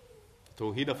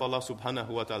of Allah subhanahu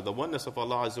wa ta'ala, the oneness of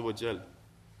Allah Azza wa Jal.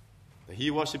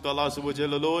 He worshipped Allah Azza wa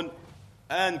Jal alone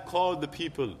and called the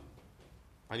people.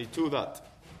 And he do that.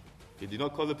 He did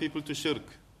not call the people to shirk.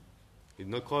 He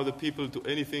did not call the people to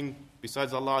anything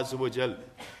besides Allah Azza wa Jal.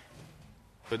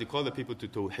 But he called the people to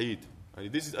Tawheed.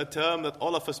 And this is a term that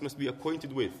all of us must be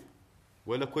acquainted with,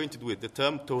 well acquainted with, the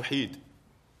term Tawheed.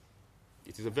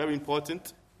 It is a very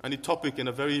important and a topic and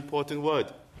a very important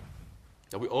word.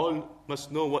 That we all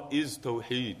must know what is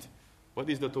Tawheed. What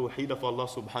is the Tawheed of Allah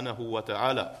subhanahu wa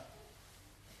ta'ala?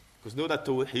 Because know that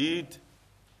Tawheed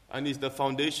is the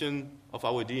foundation of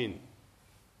our deen.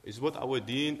 Is what our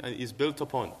deen is built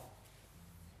upon.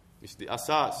 It's the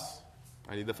asas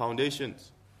and the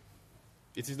foundations.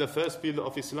 It is the first pillar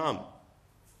of Islam.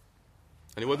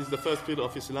 And what is the first pillar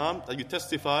of Islam? That you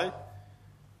testify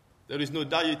there is no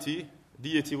deity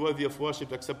worthy of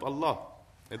worship except Allah.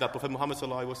 And that Prophet Muhammad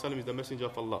sallallahu alaihi wasallam is the messenger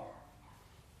of Allah.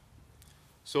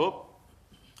 So,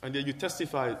 and then you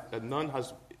testify that none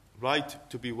has right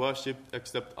to be worshipped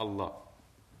except Allah.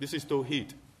 This is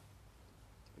Tawheed.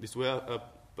 This is where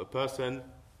a person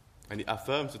he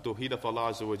affirms the Tawheed of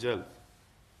Allah Azza wa Jal.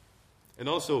 And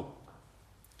also,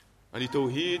 the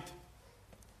Tawheed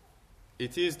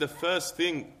it is the first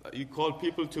thing that you call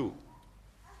people to.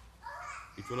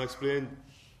 If you want to explain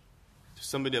to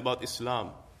somebody about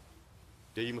Islam,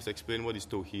 then you must explain what is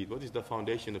Tawheed, what is the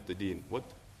foundation of the deen, what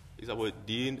is our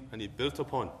deen and it built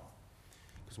upon.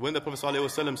 Because when the Prophet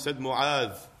ﷺ said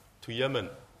Mu'adh to Yemen,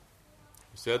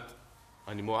 he said,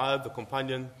 and Mu'adh, the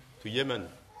companion to Yemen,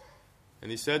 and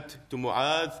he said to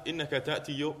Mu'adh, إِنَّكَ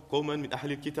تَأْتِي قَوْمًا مِنْ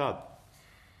أَهْلِ الْكِتَابِ.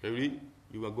 Really,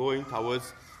 you are going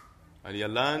towards a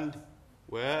land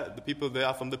where the people there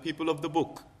are from the people of the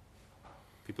book,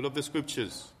 people of the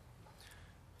scriptures.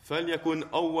 فَلْيَكُنْ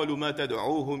أَوَّلُ مَا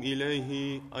تَدْعُوهُمْ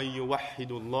إِلَيْهِ أَن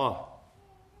يُوَحِّدُوا اللَّهِ.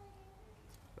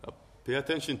 Pay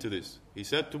attention to this. He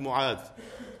said to Mu'adh,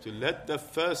 to let the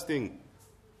first thing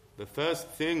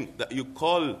that you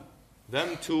call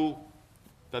them to,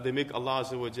 that they make Allah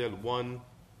Azza wa Jal one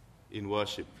in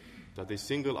worship, that they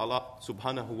single Allah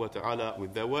subhanahu wa ta'ala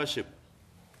with their worship.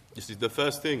 This is the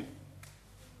first thing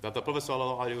that the Prophet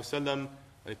sallallahu alaihi wasallam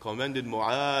commended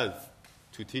Mu'adh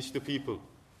to teach the people.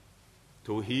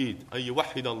 Tawheed, an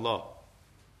yuwahhid Allah,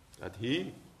 that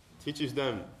he teaches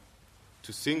them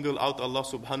to single out Allah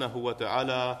subhanahu wa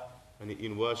ta'ala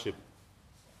in worship.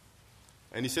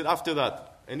 And he said after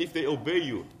that, and if they obey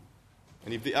you,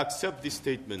 and if they accept this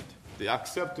statement, they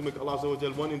accept to make Allah Azza wa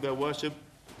Jal one in their worship,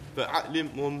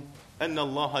 فَأَعْلِمْهُمْ أَنَّ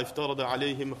اللَّهَ افْتَرَضَ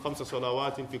عَلَيْهِمْ خَمْسَ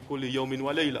صَلَوَاتٍ فِي كُلِّ يَوْمٍ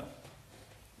وَلَيْلَةٍ.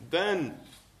 Then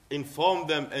inform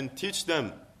them and teach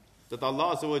them that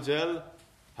Allah Azza wa Jal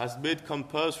has made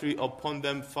compulsory upon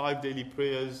them 5 daily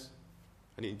prayers,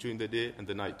 and during the day and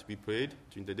the night, to be prayed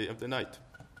during the day and the night.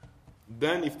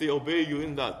 Then if they obey you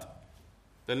in that,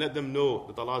 then let them know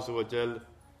that Allah Azza wa Jal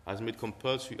has made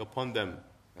compulsory upon them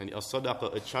and a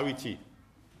sadaqah, a charity,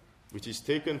 which is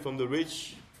taken from the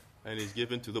rich and is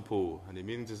given to the poor, and it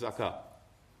means zakah.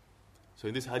 So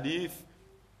in this hadith,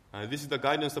 and this is the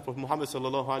guidance of Prophet Muhammad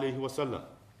sallallahu alaihi wasallam.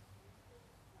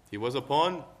 He was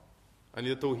upon and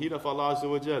the tawheed of Allah Azza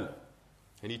wa Jal,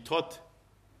 and he taught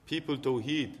people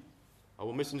tawheed.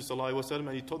 Our Messenger sallallahu alaihi wasallam,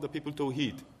 and he taught the people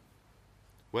tawheed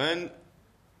when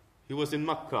he was in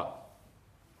Makkah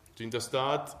during the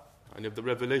start and of the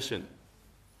revelation.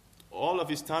 All of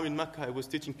his time in Makkah, he was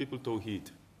teaching people tawheed,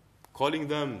 calling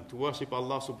them to worship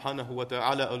Allah subhanahu wa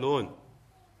ta'ala alone,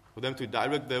 for them to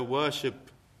direct their worship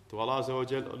to Allah Azza wa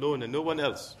Jal alone and no one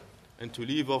else, and to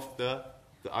leave off the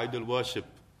idol worship,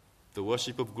 the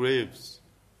worship of graves,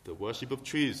 the worship of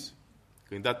trees.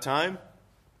 In that time,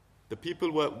 the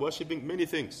people were worshipping many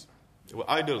things. There were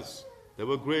idols, there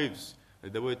were graves,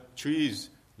 there were trees,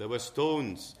 there were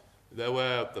stones, there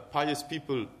were the pious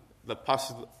people that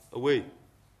passed away.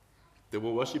 They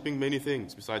were worshipping many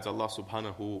things besides Allah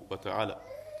subhanahu wa ta'ala.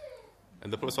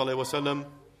 And the Prophet sallallahu alaihi wasallam,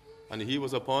 and he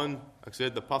was upon, I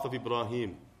said, the path of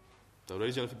Ibrahim, the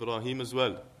religion of Ibrahim as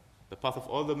well, the path of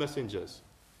all the messengers,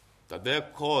 that their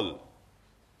call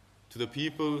to the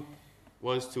people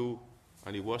was to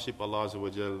worship Allah Azza wa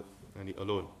Jal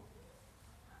alone.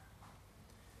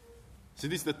 So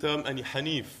this is the term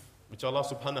Hanif, which Allah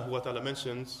subhanahu wa ta'ala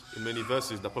mentions in many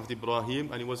verses. The Prophet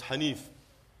Ibrahim, and he was Hanif.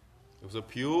 He was a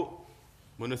pure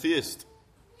monotheist.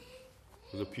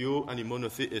 He was a pure and a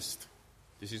monotheist.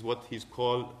 This is what he's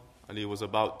called and he was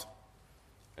about.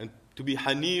 And to be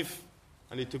Hanif,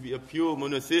 and to be a pure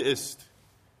monotheist,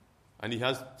 and he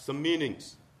has some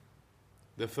meanings.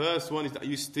 The first one is that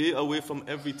you stay away from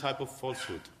every type of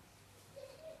falsehood.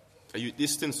 That you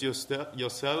distance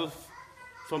yourself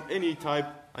from any type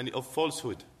of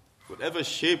falsehood, whatever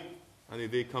shape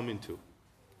they come into.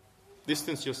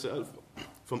 Distance yourself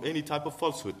from any type of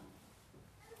falsehood.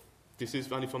 This is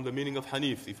from the meaning of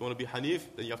Hanif. If you want to be Hanif,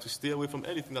 then you have to stay away from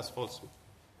anything that's falsehood.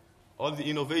 All the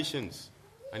innovations,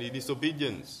 and the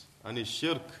disobedience, and the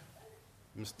shirk,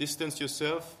 you must distance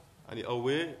yourself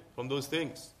away from those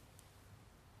things.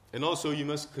 And also you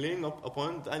must cling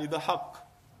upon the haqq,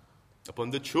 upon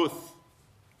the truth.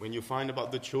 When you find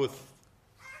about the truth,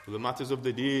 the matters of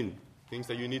the deen, things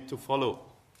that you need to follow,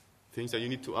 things that you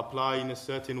need to apply in a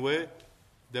certain way,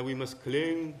 then we must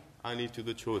cling to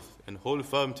the truth and hold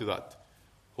firm to that.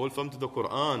 Hold firm to the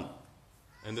Quran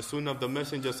and the Sunnah of the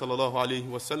Messenger sallallahu alaihi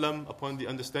wasallam, upon the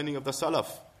understanding of the Salaf,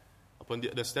 upon the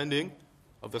understanding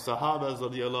of the Sahabas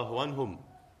radiyallahu anhum,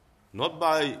 not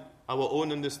by our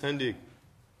own understanding.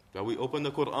 That we open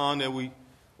the Quran and we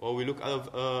look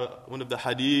at one of the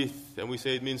hadith and we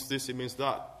say it means this, it means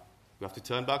that. We have to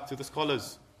turn back to the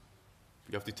scholars.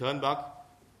 We have to turn back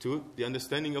to the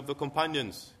understanding of the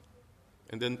companions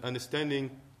and then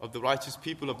understanding of the righteous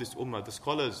people of this ummah, the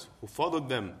scholars who followed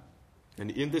them,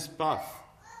 and in this path,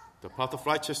 the path of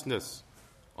righteousness,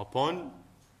 upon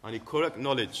correct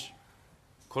knowledge,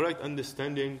 correct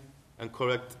understanding, and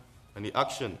correct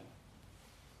action.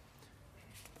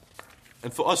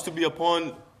 And for us to be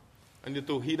upon and the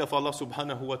tawheed of Allah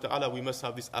subhanahu wa ta'ala, we must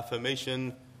have this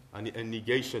affirmation and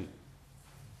negation.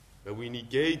 That we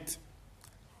negate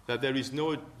that there is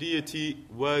no deity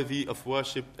worthy of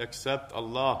worship except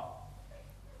Allah.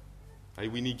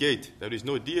 And we negate there is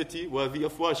no deity worthy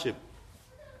of worship.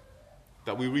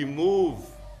 That we remove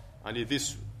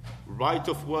this right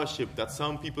of worship that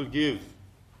some people give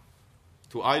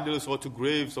to idols or to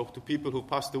graves or to people who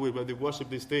passed away where they worship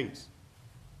these things.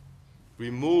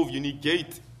 You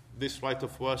negate this right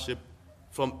of worship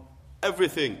from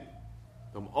everything,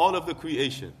 from all of the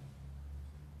creation.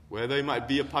 Whether it might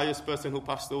be a pious person who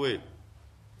passed away,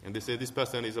 and they say this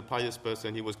person is a pious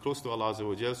person, he was close to Allah Azza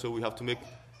wa Jal, so we have to make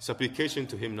supplication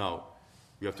to him now.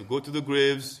 We have to go to the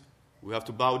graves, we have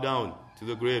to bow down to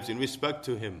the graves in respect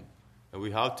to him. And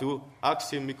we have to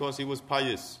ask him because he was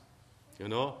pious.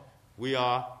 We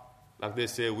are, like they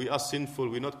say, we are sinful,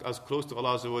 we're not as close to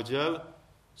Allah Azza wa Jal,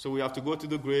 so we have to go to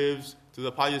the graves, to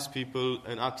the pious people,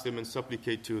 and ask them and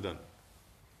supplicate to them.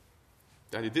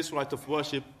 And this right of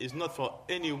worship is not for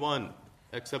anyone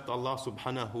except Allah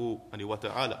subhanahu wa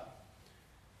ta'ala.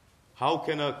 How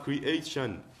can a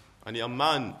creation, a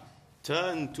man,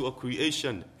 turn to a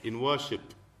creation in worship,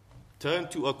 turn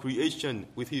to a creation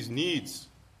with his needs,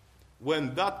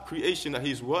 when that creation that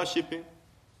he's worshipping,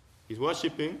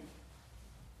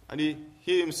 and he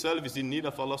himself is in need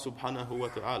of Allah subhanahu wa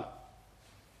ta'ala?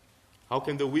 How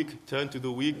can the weak turn to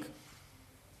the weak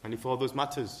and for those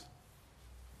matters?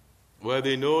 Where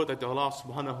they know that Allah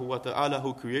subhanahu wa ta'ala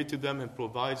who created them and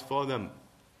provides for them,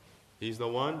 He is the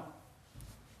one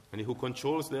and who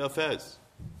controls their affairs.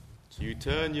 So you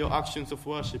turn your actions of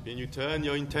worship and you turn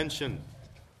your intention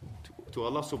to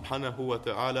Allah subhanahu wa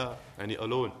ta'ala and He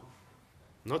alone,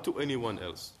 not to anyone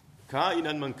else.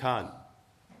 Ka'inan man kan,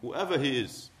 whoever he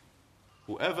is,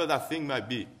 whoever that thing might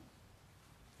be.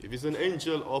 If it's an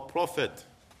angel or prophet,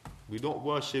 we don't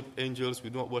worship angels, we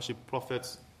don't worship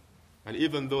prophets, and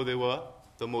even though they were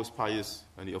the most pious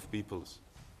of peoples,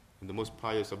 and the most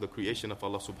pious of the creation of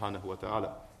Allah subhanahu wa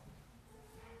ta'ala.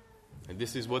 And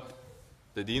this is what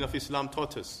the deen of Islam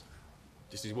taught us.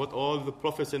 This is what all the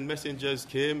prophets and messengers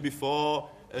came before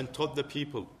and taught the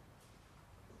people.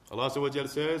 Allah Azza wa Jalla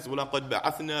says, وَلَقَدْ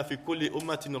بَعَثْنَا فِي كُلِّ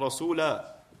أُمَّةٍ رَسُولًا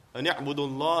أَنْ يَعْبُدُوا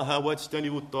اللَّهَ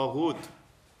وَاجْتَنِبُوا الطَّاغُوتِ.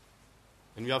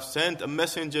 And we have sent a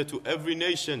messenger to every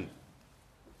nation,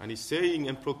 and he's saying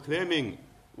and proclaiming,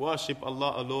 worship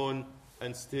Allah alone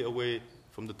and stay away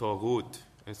from the Taghut,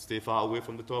 and stay far away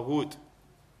from the Taghut.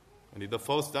 And the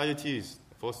false deities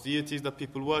that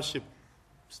people worship,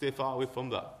 stay far away from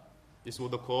that. This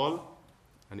was the call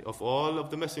of all of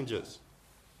the messengers.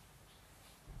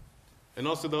 And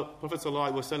also the Prophet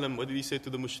ﷺ, what did he say to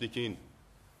the mushrikeen?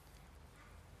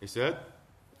 He said,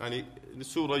 and in the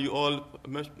surah you all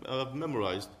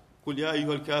memorized, قُلْ يَا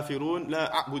أَيُّهَا الْكَافِرُونَ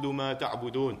لَا أَعْبُدُ مَا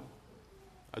تَعْبُدُونَ.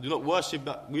 I do not worship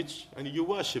that which you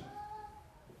worship.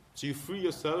 So you free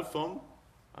yourself from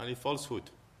falsehood,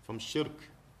 from shirk,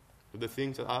 to the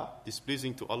things that are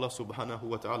displeasing to Allah subhanahu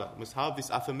wa ta'ala. We must have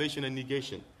this affirmation and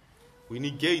negation. We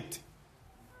negate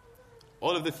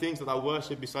all of the things that are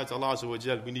worshipped besides Allah Azza wa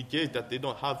Jal. We negate that they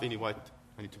don't have any right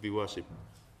to be worshipped.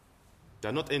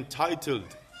 They're not entitled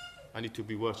to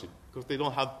be worshipped because they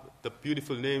don't have the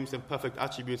beautiful names and perfect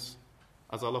attributes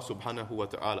as Allah subhanahu wa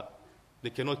ta'ala. They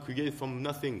cannot create from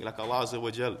nothing like Allah Azza wa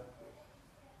Jal.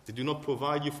 They do not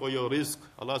provide you for your rizq.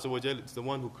 Allah Azza wa Jal is the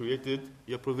one who created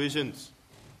your provisions.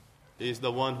 He is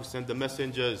the one who sent the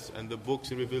messengers and the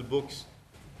books and revealed books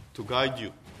to guide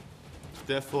you.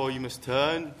 Therefore you must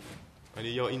turn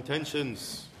your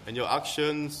intentions and your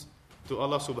actions to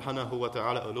Allah subhanahu wa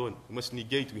ta'ala alone. We must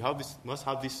negate. We must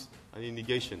have this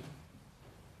negation.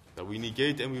 That we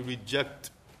negate and we reject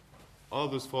all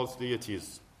those false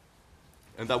deities.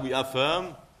 And that we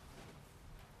affirm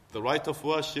the right of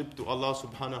worship to Allah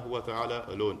subhanahu wa ta'ala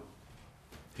alone.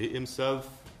 He himself,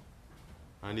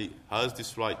 he has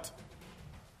this right.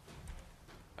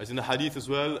 As in the hadith as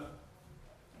well,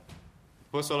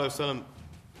 Prophet ﷺ,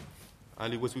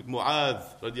 and he was with Mu'adh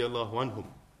radiallahu anhum.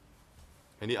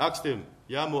 And he asked him,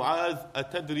 Ya Mu'adh,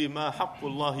 atadri ma haqqu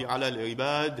Allahi ala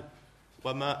al-ibad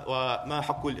wa ma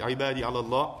haqqu al-ibadi ala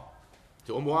Allah?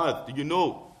 So, Mu'adh, do you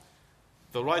know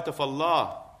the right of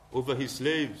Allah over His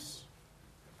slaves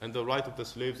and the right of the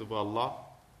slaves over Allah?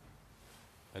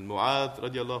 And Mu'adh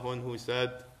radiallahu anhu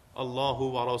said, Allahu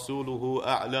wa rasuluhu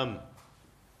a'lam.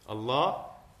 Allah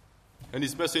and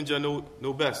His messenger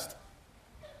know best.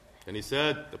 And he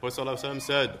said, the Prophet ﷺ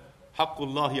said, حَقُّ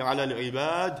اللَّهِ عَلَى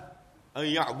الْعِبَادِ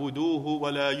أَن يَعْبُدُوهُ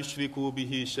وَلَا يُشْرِكُوا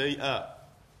بِهِ شَيْئًا.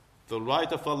 The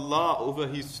right of Allah over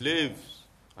His slaves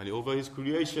and over His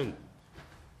creation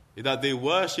is that they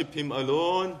worship Him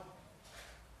alone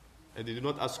and they do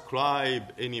not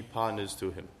ascribe any partners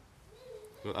to him.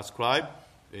 Do not ascribe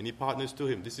any partners to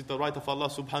him. This is the right of Allah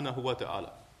subhanahu wa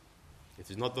ta'ala. It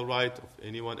is not the right of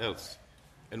anyone else.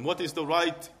 And what is the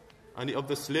right of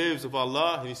the slaves of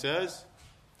Allah? And he says,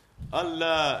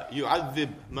 Allah yu'adhib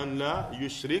man la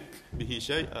yushrik bihi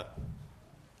shay'a.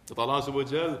 That Allah Azza wa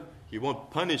Jal, He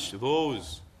won't punish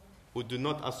those who do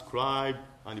not ascribe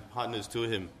any partners to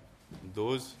Him.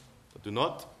 Those that do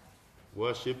not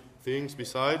worship things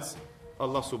besides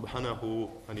Allah subhanahu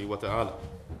wa ta'ala.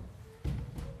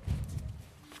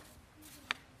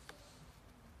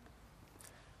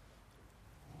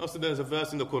 Also there's a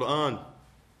verse in the Quran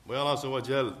where Allah Azza wa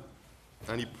Jal,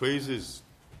 and He praises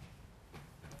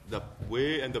the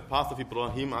way and the path of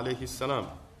Ibrahim alayhi salam.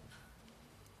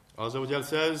 Allah Azza wa Jal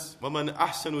says, وَمَنْ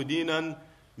أَحْسَنُ دِينًا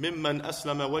مِمَّنْ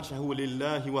أَسْلَمَ وَجْهَهُ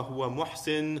لِلَّهِ وَهُوَ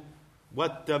مُحْسِنٌ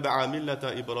وَاتَّبَعَ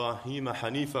مِلَّةَ إِبْرَاهِيمَ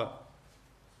حَنِيفًا.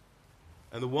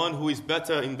 And the one who is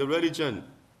better in the religion,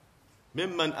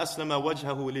 مِمَّنْ أَسْلَمَ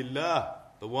وَجْهَهُ لِلَّهِ,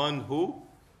 the one who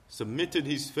submitted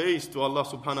his face to Allah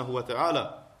subhanahu wa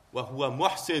ta'ala, وَهُوَ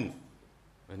مُحْسِنٌ,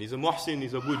 and he's a muhsin,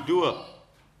 he's a good doer,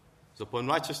 he's upon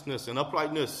righteousness and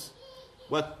uprightness.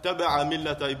 وَاتَّبَعَ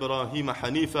مِلَّةَ إِبْرَاهِيمَ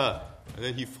حَنِيفًا, and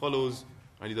then he follows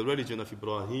the religion of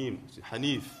Ibrahim,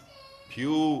 Hanif,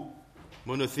 pure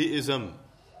monotheism.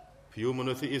 Pure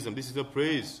monotheism. This is a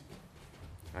praise.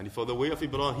 And for the way of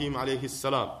Ibrahim alayhi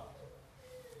salam.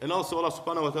 And also Allah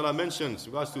subhanahu wa ta'ala mentions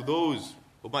regards to those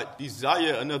who might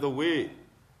desire another way,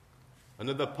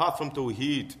 another path from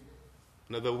Tawheed,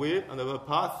 another way, another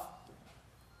path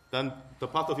than the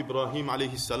path of Ibrahim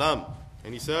alayhi salam.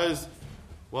 And he says,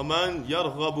 وَمَنْ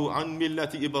يَرْغَبُ عَنْ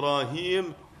مِلَّةِ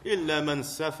إِبْرَاهِيمَ إِلَّا مَنْ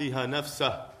سَفِهَ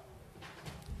نَفْسَهُ.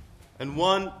 And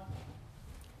one,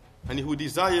 and who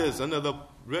desires another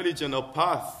religion or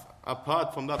path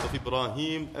apart from that of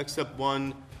Ibrahim, except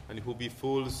one, and who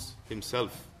befools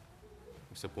himself.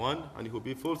 Except one, and who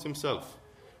befools himself.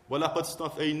 وَلَقَدْ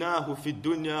اصْطَفَيْنَاهُ فِي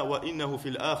الدُّنْيَا وَإِنَّهُ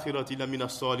فِي الْآخِرَةِ لَمِنَ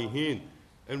الصَّالِحِينَ.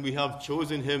 And we have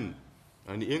chosen him,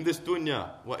 and in this dunya,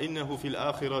 وَإِنَّهُ فِي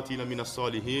الْآخِرَةِ لَمِنَ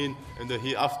الصَّالِحِينَ, and the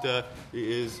hereafter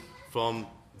he is from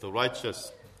the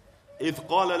righteous. إِذْ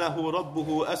قَالَ لَهُ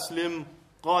رَبُّهُ أَسْلِمْ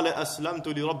قَالَ أَسْلَمْتُ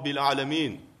لِرَبِّ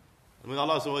الْعَالَمِينَ. And when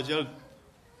Allah Azza wa Jal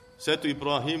said to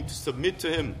Ibrahim to submit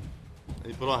to him,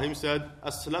 and Ibrahim said,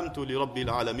 أَسْلَمْتُ لِرَبِّ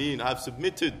الْعَالَمِينَ, I have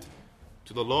submitted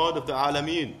to the Lord of the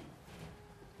Alameen,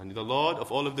 and the Lord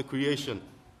of all of the creation.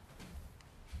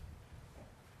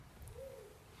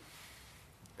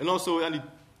 And also,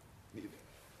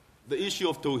 the issue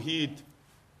of Tawheed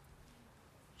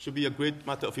should be a great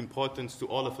matter of importance to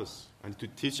all of us, and to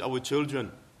teach our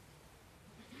children.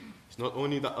 It's not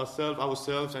only that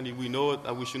ourselves, and we know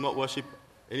that we should not worship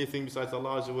anything besides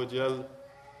Allah Azza wa Jal,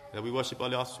 that we worship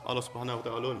Allah subhanahu wa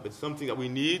ta'ala alone, but it's something that we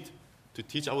need to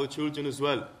teach our children as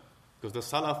well. Because the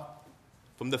Salaf,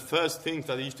 from the first things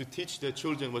that they used to teach their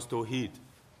children was Tawheed.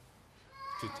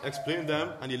 To explain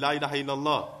them, and La ilaha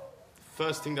illallah. The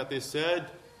first thing that they said,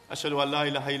 Ashhadu an la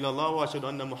ilaha illallah wa ashhadu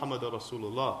anna Muhammadan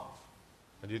Rasulullah.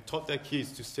 And they taught their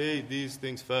kids to say these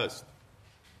things first.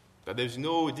 That there is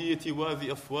no deity worthy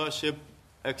of worship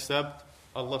except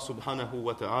Allah subhanahu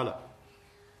wa ta'ala.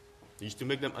 They used to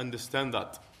make them understand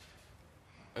that.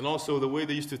 And also the way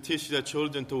they used to teach their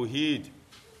children Tawheed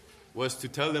was to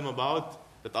tell them about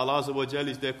that Allah Azza wa Jal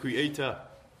is their creator,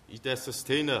 He's their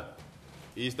sustainer,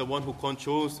 He is the one who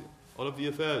controls all of the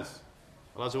affairs.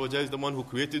 Allah Azza wa Jal is the one who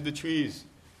created the trees,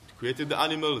 created the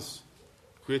animals,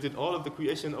 created all of the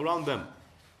creation around them.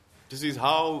 This is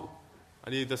how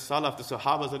the Salaf, the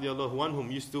Sahabas radiallahu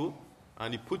anhum used to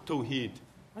put Tawheed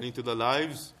into the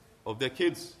lives of their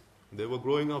kids. They were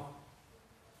growing up.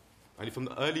 And from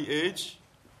the early age,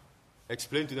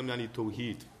 explain to them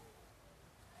Tawheed.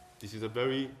 This is a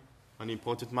very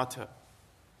important matter.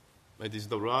 It is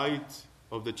the right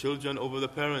of the children over the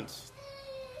parents,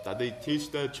 that they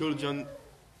teach their children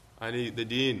the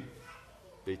deen.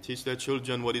 They teach their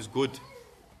children what is good.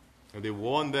 And they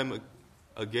warn them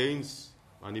against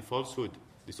falsehood,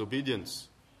 disobedience.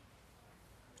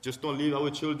 Just don't leave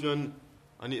our children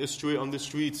astray on the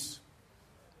streets.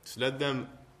 Just let them,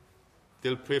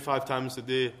 they'll pray 5 times a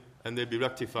day and they'll be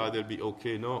rectified, they'll be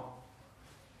okay. No.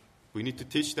 We need to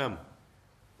teach them.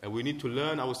 And we need to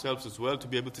learn ourselves as well to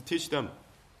be able to teach them.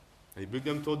 And bring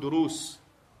them to durus,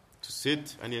 to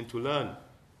sit and to learn.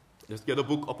 Let's get a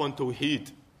book upon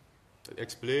Tawheed that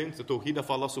explains the Tawheed of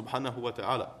Allah subhanahu wa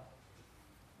ta'ala.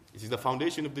 This is the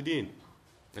foundation of the deen.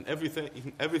 And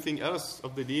everything else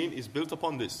of the deen is built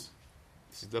upon this.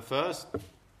 This is the first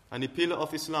and the pillar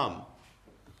of Islam.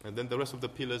 And then the rest of the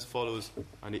pillars follows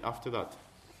after that.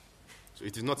 So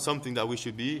it is not something that we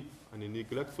should be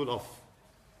neglectful of.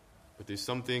 It is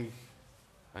something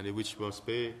and which we must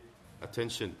pay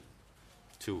attention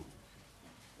to.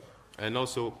 And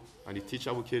also, and teach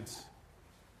our kids.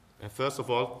 And first of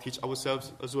all, teach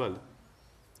ourselves as well.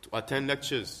 To attend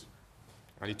lectures.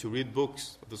 And to read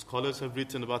books. The scholars have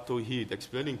written about Tawheed,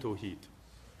 explaining Tawheed.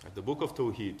 And the book of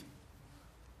Tawheed.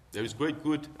 There is great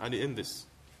good and in this.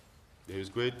 There is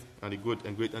great and good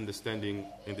and great understanding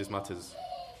in these matters.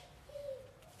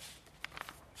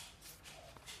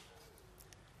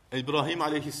 Ibrahim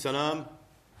alayhi salam,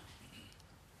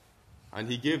 and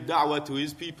he gave da'wah to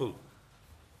his people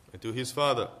and to his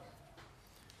father.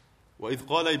 وَإِذْ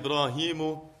قَالَ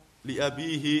إِبْرَاهِيمُ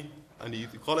لِأَبِيهِ and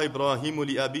إِذْ قَالَ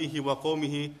إِبْرَاهِيمُ لِأَبِيهِ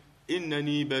وَقَوْمِهِ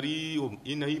إِنَّنِي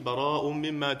بَرَاءٌ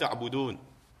مِّمَّا تَعْبُدُونَ.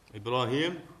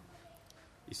 Ibrahim,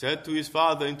 he said to his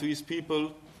father and to his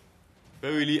people,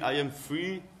 verily I am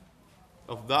free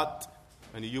of that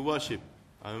and you worship.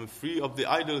 I am free of the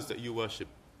idols that you worship.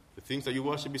 The things that you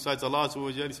worship besides Allah,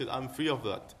 he said, I'm free of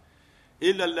that.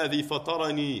 إِلَّا الَّذِي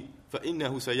فَطَرَنِي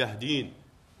فَإِنَّهُ سَيَهْدِينَ.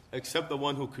 Except the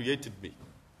one who created me.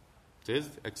 It says,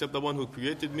 except the one who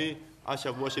created me, I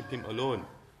shall worship him alone.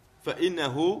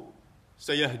 فَإِنَّهُ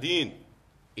سَيَهْدِينَ.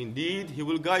 Indeed, he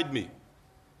will guide me.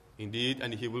 Indeed,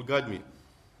 and he will guide me.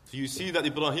 So you see that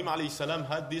Ibrahim alayhi salam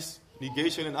had this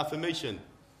negation and affirmation,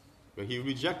 where he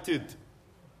rejected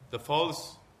the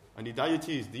false and the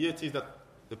deities that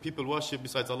the people worship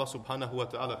besides Allah subhanahu wa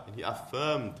ta'ala. And he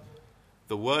affirmed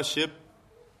the worship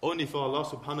only for Allah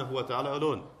subhanahu wa ta'ala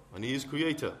alone. And he is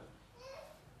creator.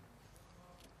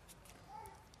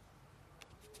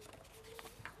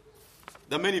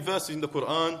 There are many verses in the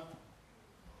Quran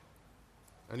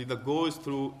and that goes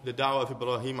through the da'wah of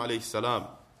Ibrahim alayhi salam,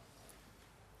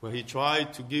 where he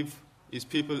tried to give his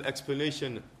people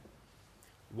explanation.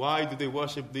 Why do they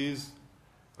worship these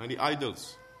and the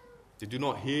idols? They do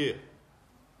not hear.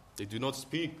 They do not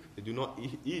speak. They do not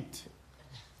eat.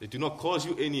 They do not cause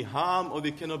you any harm, or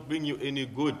they cannot bring you any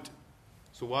good.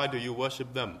 So why do you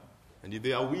worship them? And if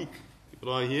they are weak,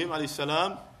 Ibrahim alayhi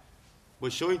salam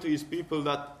was showing to his people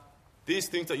that these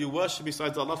things that you worship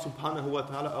besides Allah subhanahu wa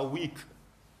ta'ala are weak.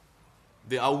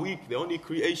 They are weak. They're only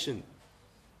creation.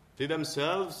 They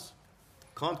themselves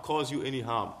can't cause you any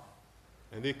harm.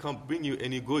 And they can't bring you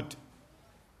any good.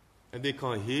 And they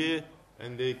can't hear.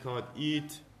 And they can't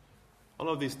eat. All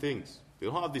of these things. They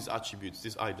don't have these attributes,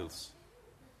 these idols.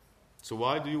 So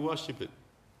why do you worship it?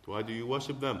 Why do you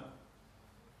worship them?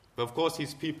 But of course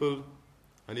his people,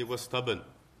 and they were stubborn.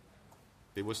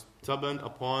 They were stubborn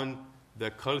upon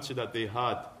their culture that they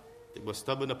had. They were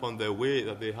stubborn upon their way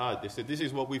that they had. They said, this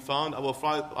is what we found our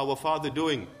father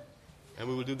doing, and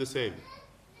we will do the same.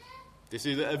 This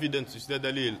is the evidence, this is the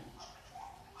dalil.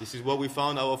 This is what we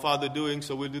found our father doing,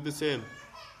 so we'll do the same.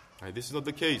 And this is not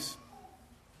the case.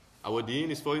 Our deen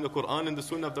is following the Quran and the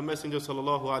Sunnah of the Messenger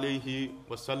sallallahu alayhi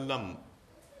wasallam.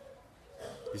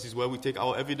 This is where we take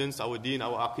our evidence, our deen,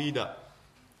 our aqidah,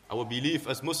 our belief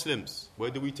as Muslims. Where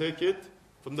do we take it?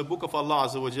 From the book of Allah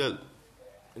Azza wa Jal,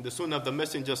 in the Sunnah of the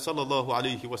Messenger sallallahu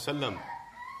alayhi wasallam.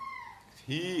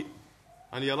 He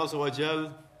and Allah Azza wa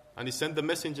Jal, and he sent the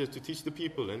messengers to teach the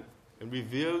people and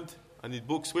revealed and his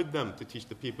books with them to teach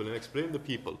the people and explain the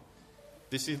people.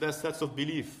 This is their sets of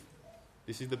belief.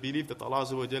 This is the belief that Allah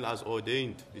Azza wa Jal has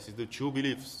ordained. This is the true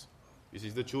beliefs. This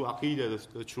is the true aqidah,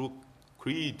 the true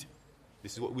creed.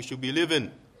 This is what we should be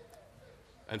living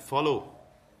and follow.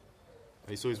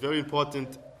 And so it's very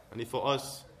important for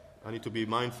us to be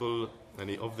mindful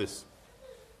of this.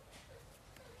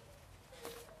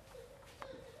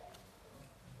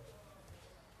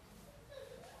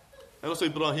 And also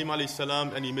Ibrahim alayhi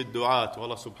salam, and he made dua to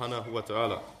Allah subhanahu wa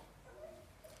ta'ala.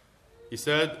 He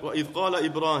said, وَإِذْ قَالَ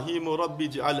إِبْرَاهِيمُ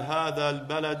رَبِّ اجْعَلْ هَذَا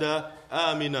الْبَلَدَ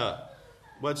آمِنًا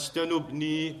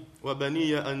وَاجْتَنِبْنِي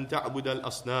وَبَنِيَّ أَن تَعْبُدَ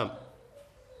الْأَصْنَامِ.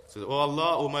 He said, O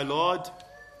Allah, O my Lord,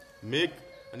 make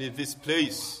this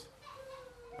place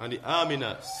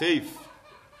Amina, safe.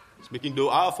 He's making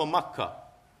dua for Makkah.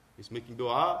 He's making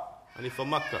dua for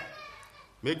Makkah.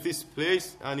 Make this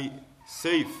place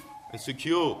safe and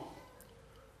secure.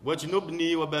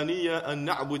 وَاجْنُبْنِي وَبَنِيَّ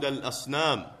أَن نَعْبُدَ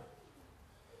الْأَصْنَامِ.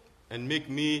 And make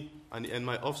me and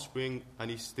my offspring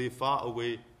stay far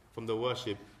away from the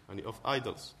worship of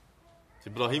idols.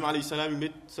 So Ibrahim alayhi salam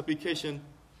made supplication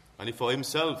for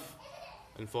himself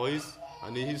and for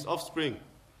his offspring,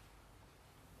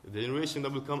 the generation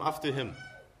that will come after him.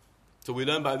 So we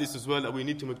learn by this as well that we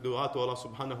need to make dua to Allah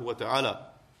subhanahu wa ta'ala.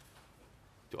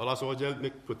 To Allah subhanahu wa ta'ala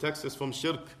protects us from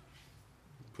shirk,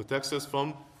 protects us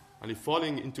from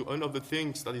falling into one of the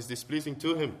things that is displeasing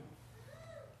to him.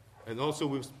 And also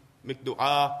we make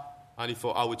dua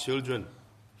for our children.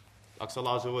 Ask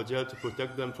Allah Azza wa Jal to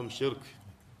protect them from shirk,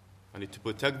 and to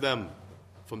protect them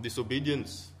from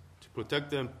disobedience, to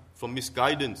protect them from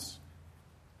misguidance,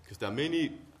 because there are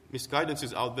many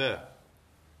misguidances out there.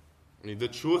 And the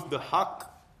truth, the haqq,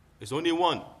 is only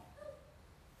one,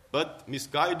 but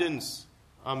misguidance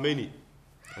are many.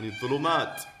 And the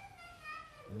dhulumat,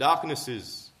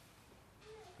 darknesses,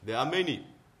 there are many.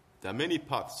 There are many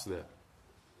paths there.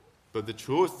 But the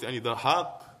truth, and the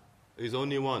haqq, is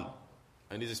only one.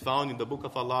 And it is found in the book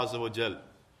of Allah Azza wa Jal,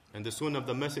 and the sunnah of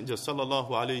the Messenger Sallallahu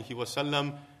Alaihi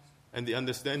Wasallam, and the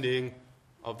understanding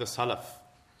of the Salaf,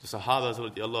 the Sahabas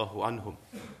radiallahu anhum.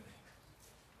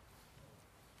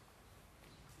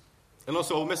 And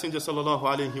also our Messenger Sallallahu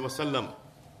Alaihi Wasallam,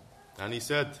 and he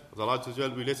said, as Allah Azza wa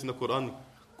Jal relates in the Quran,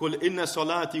 قل إن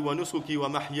صلاتي ونسكي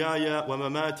ومحياي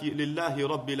ومماتي لله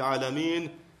رب العالمين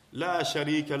لا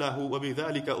شريك له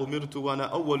وبذلك أمرت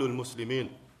وأنا أول المسلمين.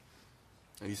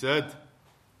 And he said,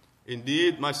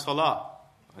 indeed my salah,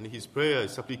 and his prayer,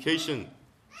 his supplication,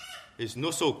 his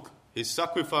nusuk, his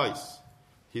sacrifice,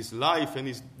 his life and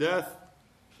his death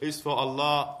is for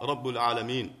Allah Rabbul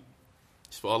Alameen.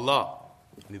 It's for Allah,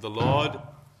 and the Lord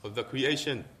of the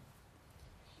creation.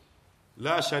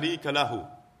 لا شريك له,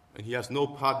 and he has no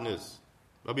partners.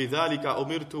 وَبِذَلِكَ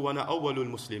أُمِرْتُ وَأَنَا أَوَّلُ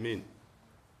الْمُسْلِمِينَ.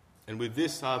 And with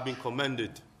this I have been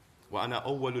commanded. وَأَنَا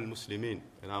أَوَّلُ الْمُسْلِمِينَ.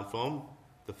 And I'm from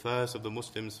the first of the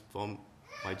Muslims from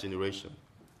my generation.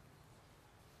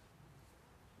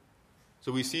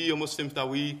 So we see, O Muslims, that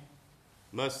we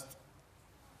must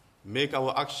make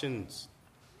our actions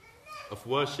of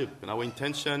worship and our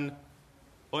intention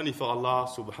only for Allah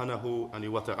subhanahu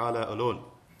wa ta'ala alone.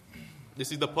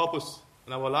 This is the purpose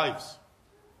in our lives.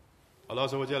 Allah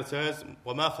Azza wa Jalla says,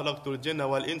 وَمَا خَلَقْتُ الْجِنَّ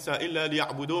وَالْإِنسَ إِلَّا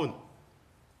لِيَعْبُدُونَ.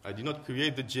 I did not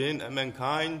create the jinn and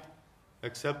mankind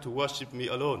except to worship me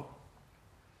alone.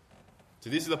 So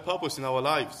this is the purpose in our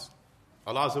lives.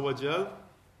 Allah Azza wa Jalla,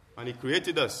 and He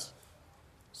created us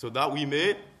so that we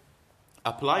may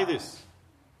apply this,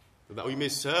 so that we may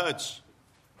search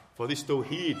for this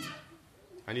tawheed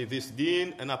and this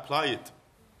deen and apply it,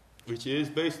 which is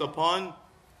based upon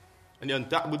أن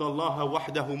تعبد الله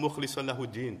وحده مخلصا له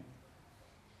الدين.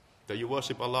 That you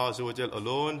worship Allah Azza wa Jal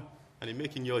alone, and in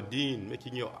making your deen,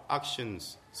 making your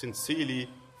actions sincerely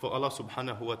for Allah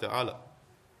subhanahu wa ta'ala.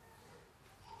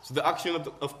 So the action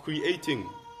of creating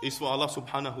is for Allah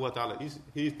subhanahu wa ta'ala.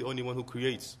 He is the only one who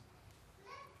creates.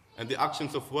 And the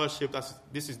actions of worship,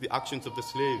 this is the actions of the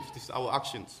slaves. This is our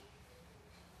actions.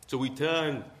 So we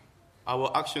turn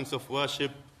our actions of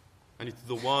worship and it's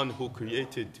the one who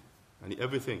created and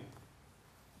everything.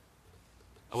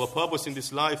 Our purpose in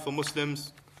this life for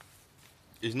Muslims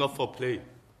is not for play.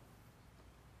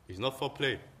 It's not for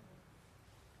play.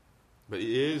 But it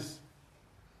is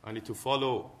and to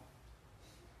follow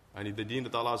and the deen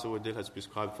that Allah has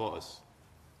prescribed for us.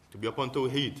 To be upon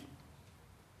Tawheed.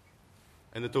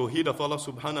 And the Tawheed of Allah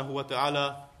subhanahu wa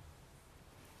ta'ala,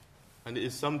 and it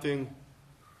is something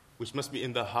which must be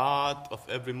in the heart of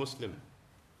every Muslim.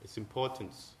 Its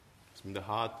importance is in the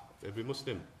heart of every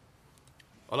Muslim.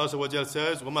 Allah Azza wa Jal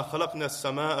says, وَمَا خَلَقْنَا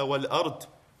السَّمَاءَ وَالْأَرْضِ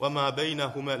وَمَا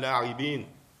بَيْنَهُمَا لَاعِبِينَ.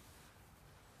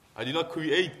 I did not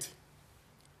create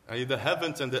the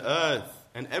heavens and the earth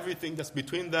and everything that's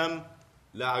between them,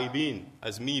 لَاعِبِينَ,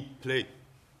 as me play.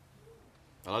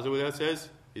 Allah Azza wa Jal says,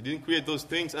 He didn't create those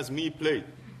things as me play.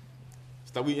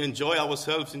 So that we enjoy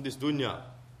ourselves in this dunya.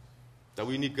 That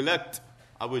we neglect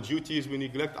our duties, we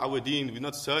neglect our deen, we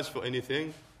not search for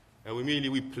anything, and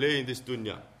we play in this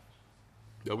dunya.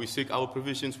 That we seek our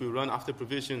provisions, we run after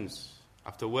provisions,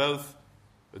 after wealth,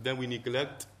 but then we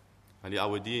neglect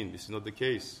our deen. This is not the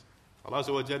case. Allah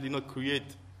Azza wa Jalla did not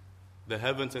create the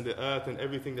heavens and the earth and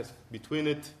everything that's between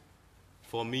it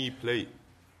for me play.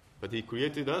 But He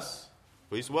created us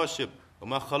for His worship.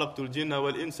 وَمَا خَلَقْتُ الْجِنَّ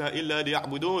وَالْإِنسَ إِلَّا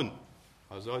لِيَعْبُدُونَ.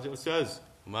 Azza wa Jalla says,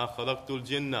 وَمَا خَلَقْتُ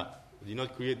الْجِنَّ. I did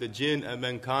not create the jinn and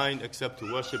mankind except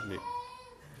to worship me.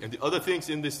 And the other things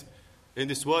in this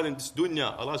world, in this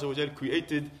dunya, Allah Azza wa Jalla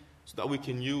created so that we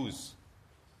can use.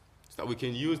 So that we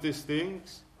can use these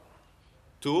things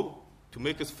to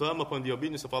make us firm upon the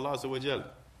obedience of Allah Azza wa Jalla.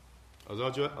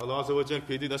 Allah Azza wa Jalla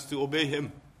created us to obey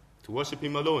Him, to worship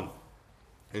Him alone.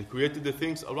 And created the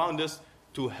things around us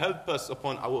to help us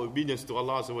upon our obedience to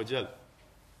Allah Azza wa Jal.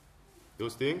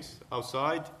 Those things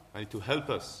outside and to help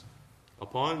us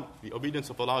upon the obedience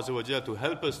of Allah Azza wa Jal, to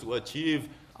help us to achieve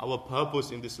our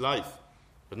purpose in this life,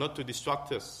 but not to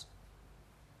distract us,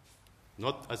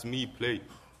 not as me play,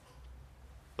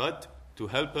 but to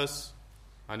help us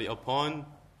and upon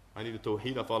and the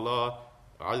Tawheed of Allah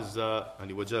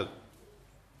Azza wa Jal.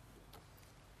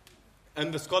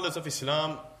 And the scholars of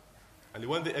Islam, and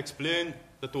when they explain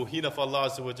the Tawheed of Allah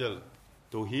Azza wa Jal,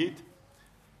 Tawheed,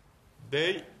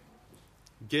 they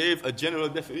gave a general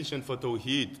definition for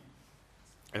Tawheed,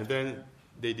 and then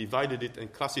they divided it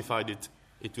and classified it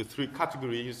into 3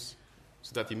 categories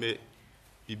so that it may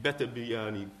be better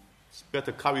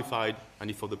clarified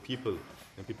and for the people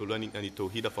and people learning any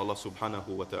Tawheed of Allah subhanahu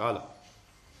wa ta'ala.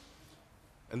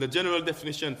 And the general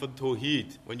definition for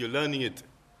Tawheed, when you're learning it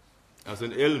as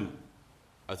an ilm,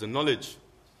 as a knowledge,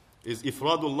 is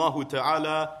ifradullahu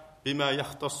ta'ala bima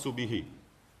yakhtassu bihi.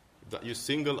 That you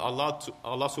single Allah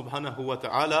subhanahu wa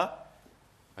ta'ala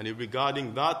and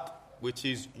regarding that which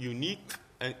is unique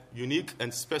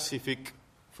and specific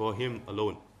for Him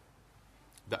alone.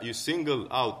 That you single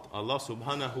out Allah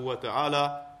subhanahu wa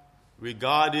ta'ala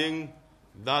regarding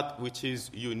that which is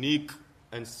unique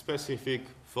and specific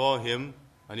for Him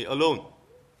and He alone.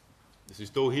 This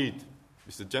is Tawheed.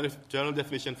 This is the general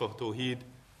definition for Tawheed,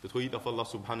 the Tawheed of Allah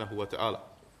subhanahu wa ta'ala.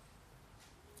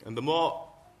 And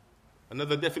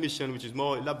another definition which is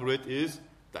more elaborate is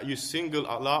that you single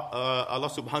Allah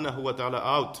subhanahu wa ta'ala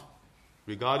out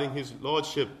regarding His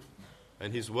lordship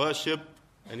and His worship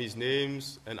and His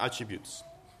names and attributes.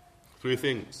 3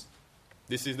 things.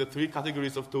 This is the 3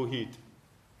 categories of Tawheed.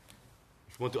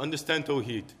 If you want to understand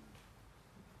Tawheed,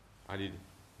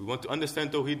 we want to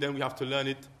understand Tawheed, then we have to learn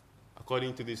it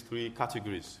according to these 3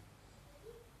 categories.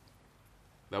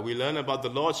 That we learn about the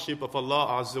lordship of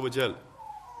Allah Azza wa Jal.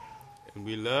 And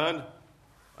we learn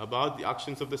about the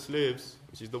actions of the slaves,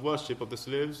 which is the worship of the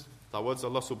slaves towards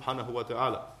Allah subhanahu wa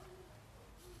ta'ala.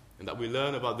 And that we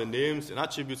learn about the names and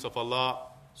attributes of Allah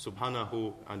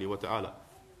subhanahu wa ta'ala.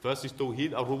 First is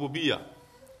Tawheed al-Rububiyyah,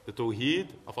 the Tawheed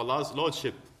of Allah's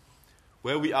lordship,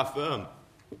 where we affirm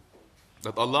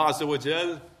that Allah Azza wa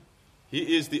Jal,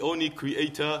 He is the only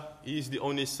creator, He is the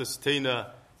only sustainer,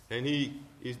 and He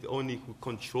is the only who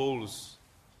controls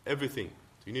everything,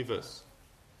 the universe.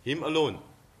 Him alone.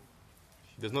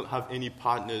 He does not have any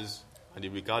partners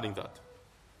regarding that.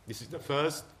 This is the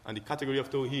first and the category of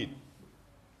Tawheed.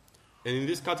 And in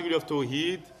this category of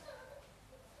Tawheed,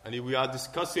 we are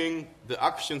discussing the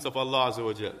actions of Allah Azza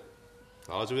wa Jal.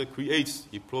 Allah Azza wa Jal creates,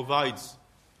 He provides,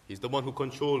 He's the one who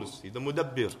controls, He's the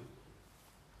Mudabbir.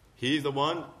 He is the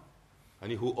one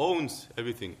who owns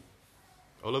everything,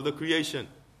 all of the creation.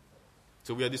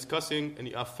 So we are discussing and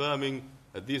affirming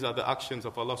that these are the actions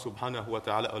of Allah subhanahu wa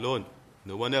ta'ala alone,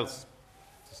 no one else.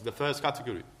 This is the first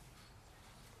category.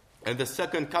 And the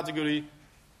second category,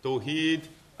 Tawheed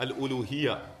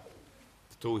al-Uluhiyyah,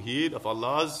 the Tawheed of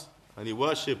Allah's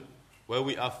worship, where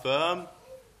we affirm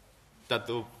that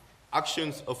the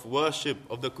actions of worship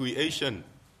of the creation,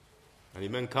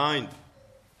 mankind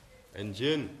and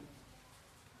jinn,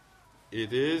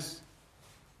 it is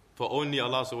for only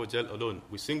Allah Azza wa Jal alone.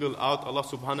 We single out Allah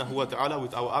subhanahu wa ta'ala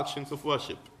with our actions of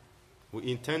worship.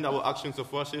 We intend our actions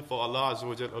of worship for Allah Azza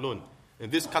wa Jal alone. In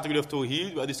this category of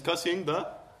Tawheed, we are discussing the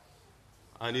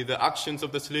actions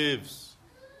of the slaves,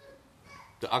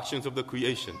 the actions of the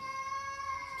creation.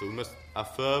 So we must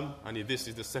affirm, this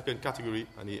is the second category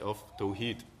of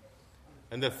Tawheed.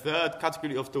 And the third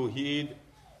category of Tawheed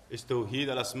is Tawheed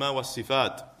al-Asma wa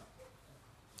Sifat.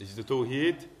 This is the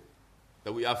Tawheed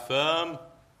that we affirm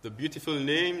the beautiful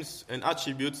names and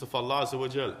attributes of Allah Azza wa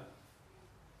Jal.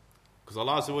 Because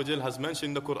Allah Azza wa Jal has mentioned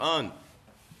in the Quran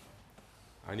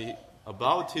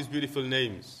about His beautiful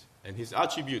names and His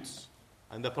attributes.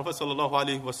 And the Prophet sallallahu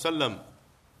alaihi wasallam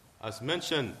has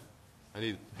mentioned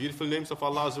the beautiful names of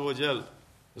Allah Azza wa Jal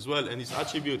as well and His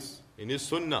attributes in His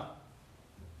Sunnah.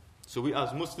 So we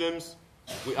as Muslims,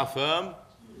 we affirm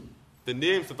the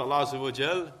names that Allah Azza wa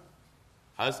Jal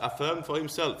has affirmed for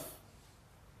Himself.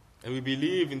 And we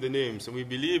believe in the names and we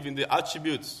believe in the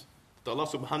attributes that Allah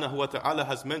subhanahu wa ta'ala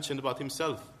has mentioned about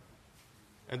Himself.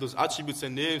 And those attributes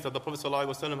and names that the Prophet sallallahu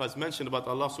alaihi wasallam has mentioned about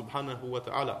Allah subhanahu wa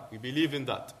ta'ala. We believe in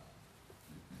that.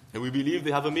 And we believe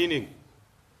they have a meaning.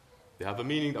 They have a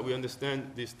meaning that we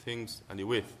understand these things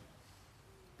with.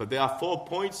 But there are 4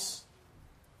 points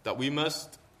that we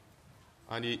must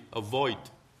avoid.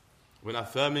 When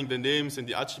affirming the names and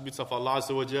the attributes of Allah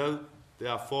Azza wa Jal,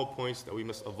 there are 4 points that we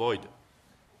must avoid.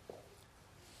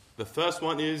 The first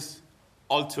one is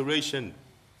alteration.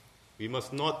 We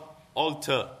must not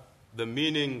alter the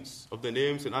meanings of the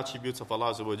names and attributes of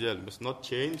Allah Azza wa Jal. We must not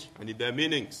change their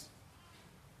meanings.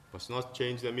 We must not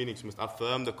change their meanings. We must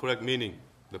affirm the correct meaning,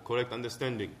 the correct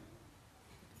understanding.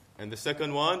 And the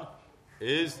second one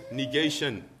is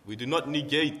negation. We do not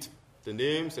negate the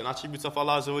names and attributes of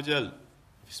Allah Azza wa Jal.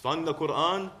 If it's found in the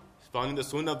Quran, it's found in the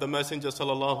Sunnah of the Messenger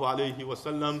sallallahu alaihi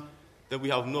wasallam, then we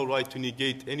have no right to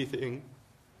negate anything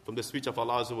from the speech of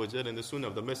Allah Azza wa Jal and the Sunnah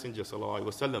of the Messenger sallallahu alaihi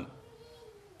wasallam.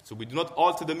 So we do not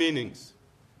alter the meanings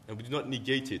and we do not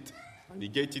negate it.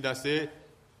 Negate it,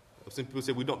 some people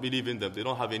say we don't believe in them, they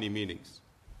don't have any meanings.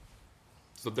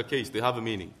 It's not the case. They have a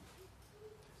meaning.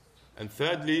 And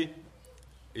thirdly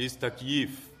is takyif.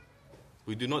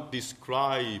 We do not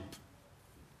describe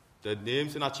the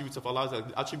names and attributes of Allah.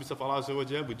 The attributes of Allah,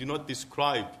 we do not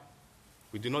describe.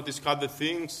 We do not describe the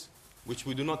things which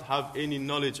we do not have any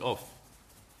knowledge of.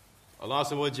 Allah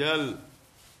Azza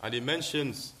and He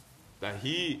mentions that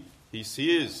He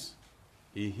sees,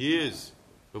 He hears,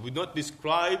 but we do not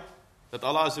describe that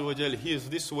Allah Azza hears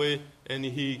this way and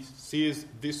He sees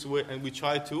this way, and we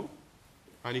try to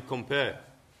compare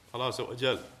Allah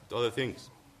Azza to other things.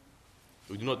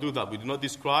 We do not do that. We do not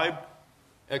describe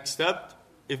except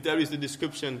if there is a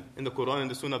description in the Quran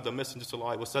and the Sunnah of the Messenger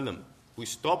Sallallahu Alaihi Wasallam. We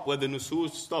stop where the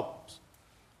nusus stops,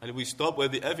 and we stop where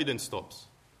the evidence stops.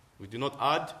 We do not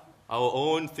add our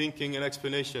own thinking and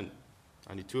explanation.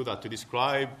 And we do that to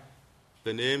describe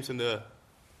the names and the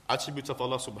attributes of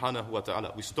Allah subhanahu wa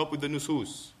ta'ala. We stop with the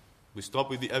nusus. We stop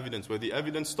with the evidence. Where the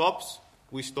evidence stops,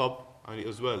 we stop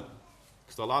as well.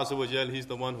 Because Allah Azza wa Jal, He's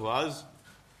the one who has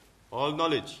all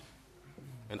knowledge.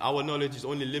 And our knowledge is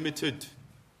only limited.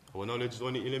 Our knowledge is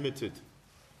only limited.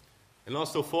 And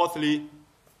also fourthly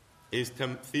is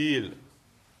tamthil.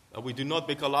 That we do not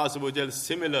make Allah Azza wa Jal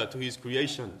similar to His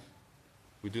creation.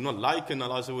 We do not liken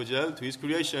Allah Azza wa Jal to His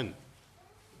creation.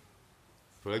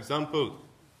 For example,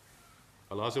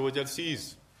 Allah Azza wa Jal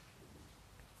sees.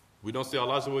 We don't say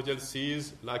Allah Azza wa Jal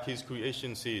sees like His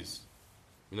creation sees.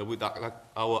 With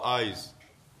our eyes,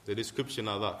 the description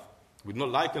of that. We do not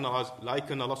liken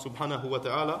Allah subhanahu wa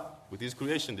ta'ala with His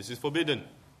creation. This is forbidden.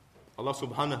 Allah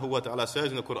subhanahu wa ta'ala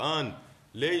says in the Quran,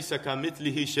 لَيْسَ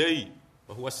كَمِثْلِهِ شَيْءٍ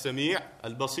وَهُوَ السَّمِيعُ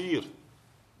الْبَصِيرُ.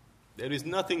 There is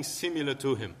nothing similar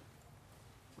to Him.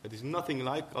 There is nothing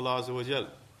like Allah Azza wa Jal.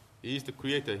 He is the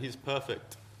creator. He is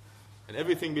perfect. And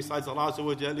everything besides Allah Azza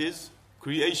wa Jal is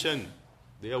creation.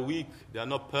 They are weak. They are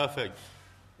not perfect.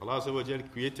 Allah Azza wa Jal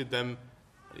created them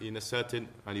in a certain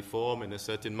form, in a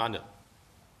certain manner.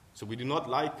 So we do not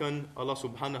liken Allah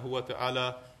subhanahu wa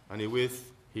ta'ala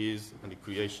with His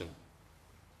creation.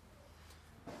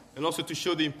 And also to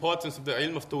show the importance of the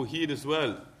ilm of Tawheed as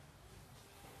well.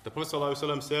 The Prophet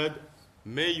ﷺ said,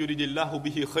 مَن يُرِدِ اللَّهُ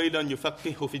بِهِ خَيْرًا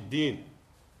يُفَقِّهُ فِي الدِّينِ.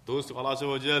 Those who Allah Azza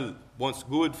wa Jal wants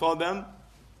good for them,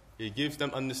 He gives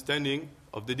them understanding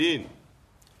of the deen.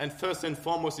 And first and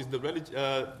foremost is the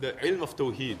ilm of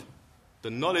Tawheed. The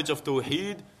knowledge of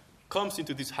Tawheed comes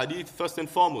into this hadith first and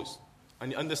foremost.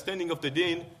 And the understanding of the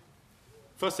deen,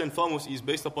 first and foremost, is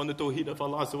based upon the Tawheed of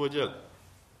Allah Azza wa Jal.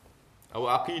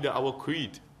 Our aqidah, our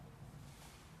creed.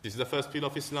 This is the first pillar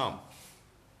of Islam.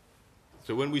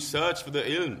 So when we search for the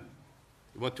ilm,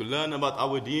 we want to learn about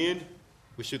our deen,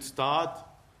 we should start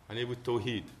with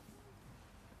Tawheed.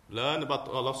 Learn about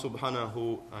Allah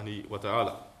subhanahu wa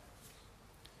ta'ala.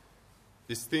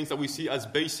 These things that we see as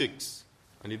basics,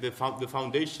 and the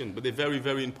foundation, but they're very,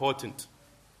 very important.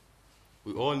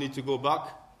 We all need to go back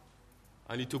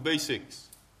to basics.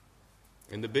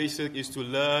 And the basic is to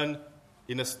learn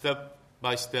in a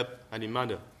step-by-step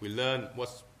manner. We learn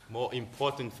what's more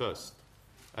important first.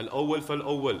 Al-awwal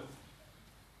fal-awwal.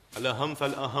 Al-aham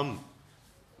fal-aham.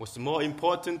 What's more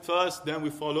important first, then we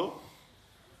follow.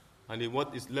 And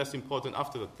what is less important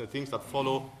after that, the things that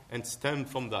follow and stem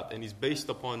from that, and is based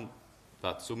upon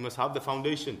that. So we must have the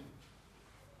foundation.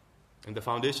 And the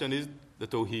foundation is the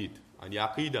Tawheed and the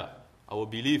Aqidah, our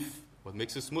belief, what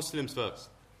makes us Muslims first.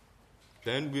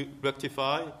 Then we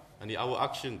rectify our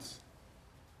actions.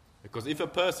 Because if a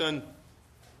person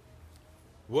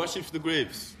worships the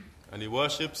graves and he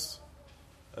worships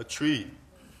a tree,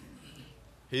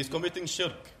 he is committing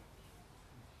shirk.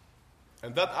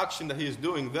 And that action that he is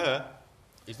doing there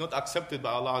is not accepted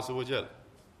by Allah Azza wa Jal.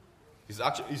 His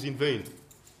action is in vain.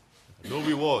 No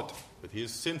reward, but he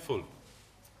is sinful.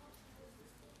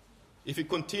 If he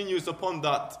continues upon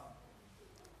that,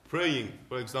 praying,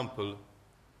 for example,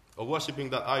 or worshipping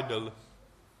that idol,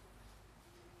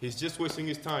 he's just wasting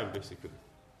his time, basically,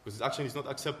 because his action is not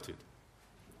accepted.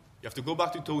 You have to go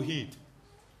back to Tawheed.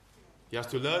 He has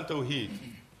to learn Tawheed.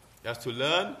 He has to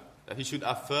learn that he should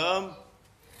affirm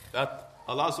that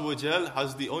Allah Azza wa Jal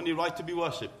has the only right to be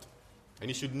worshipped. And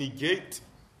he should negate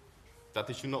that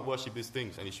he should not worship these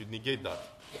things, and he should negate that.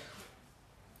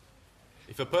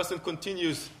 If a person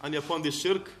continues upon the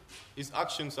shirk, his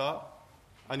actions are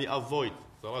void.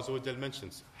 So Allah Azza wa Jal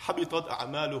mentions, حَبِطَتْ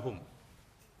أَعْمَالُهُمْ.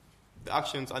 The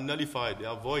actions are nullified, they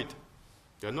are void.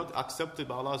 They are not accepted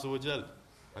by Allah Azza wa Jal.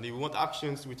 And if we want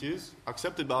actions which is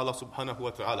accepted by Allah subhanahu wa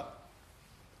ta'ala.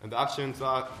 And the actions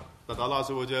that Allah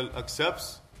Azza wa Jal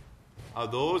accepts are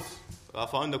those that are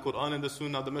found in the Quran and the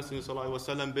Sunnah of the Messenger sallallahu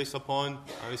alaihi wasallam, based upon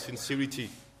sincerity.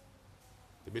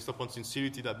 They're based upon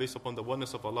sincerity, they're based upon the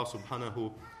oneness of Allah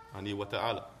subhanahu wa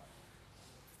ta'ala.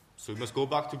 So we must go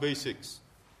back to basics.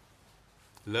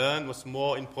 Learn what's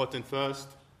more important first.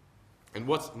 And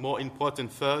what's more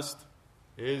important first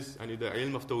is the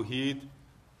ilm of Tawheed,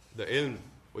 the ilm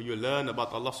where you learn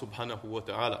about Allah subhanahu wa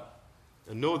ta'ala.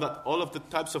 And know that all of the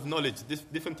types of knowledge,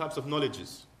 different types of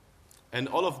knowledges, and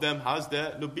all of them has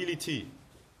their nobility.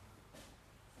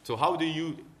 So how do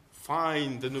you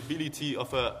find the nobility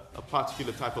of a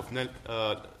particular type of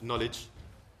knowledge?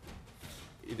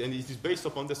 And it is based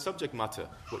upon the subject matter,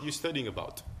 what you're studying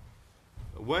about.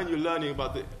 When you're learning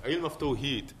about the ilm of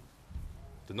Tawheed,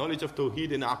 the knowledge of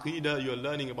Tawheed and Aqidah, you're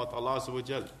learning about Allah Azza wa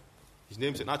Jal, His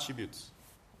names and attributes.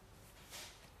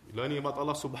 You're learning about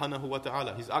Allah subhanahu wa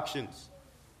ta'ala, His actions.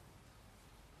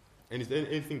 And is there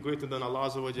anything greater than Allah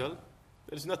Azza wa Jal?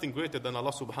 There is nothing greater than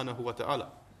Allah subhanahu wa ta'ala.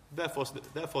 Therefore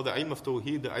the ilm of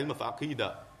Tawheed, the ilm of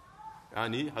Aqidah,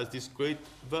 has this great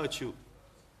virtue.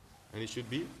 And it should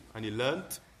be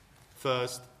learnt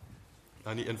first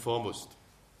and foremost.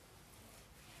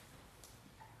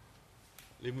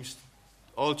 We must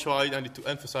all try to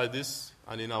emphasize this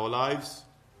in our lives,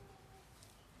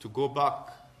 to go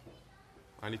back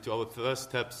to our first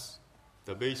steps,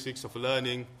 the basics of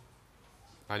learning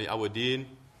our deen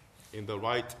in the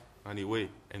right way,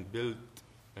 and build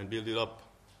it up,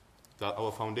 that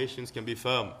our foundations can be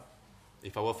firm.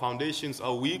 If our foundations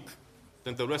are weak,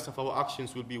 then the rest of our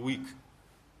actions will be weak.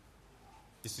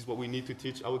 This is what we need to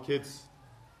teach our kids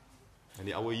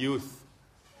and our youth.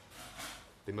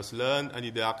 They must learn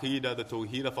the Aqidah, the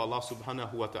Tawheed of Allah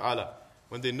subhanahu wa ta'ala.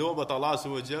 When they know about Allah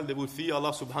Azza wa Jal, they will fear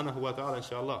Allah subhanahu wa ta'ala,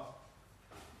 inshallah.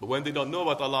 But when they don't know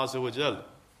about Allah Azza wa Jal,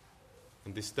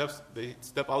 and they step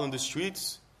out on the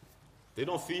streets, they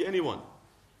don't fear anyone.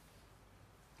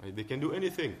 They can do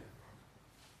anything.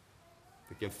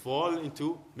 They can fall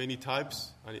into many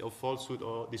types of falsehood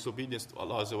or disobedience to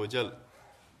Allah Azza wa Jal.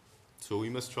 So we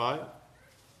must try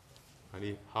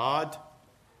hard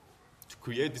to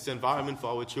create this environment for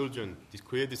our children, to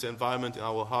create this environment in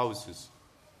our houses,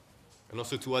 and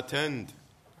also to attend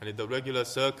the regular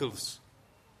circles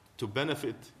to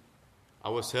benefit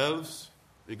ourselves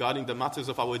regarding the matters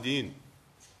of our deen.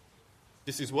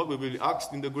 This is what we will be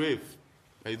asked in the grave.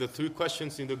 The three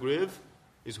questions in the grave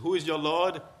is: who is your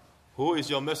Lord, who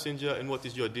is your messenger, and what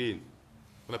is your deen?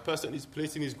 When a person is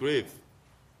placed in his grave,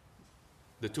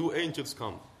 the two angels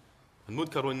come,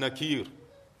 Al-Mudkar and Nakir.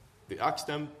 They ask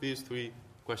them these three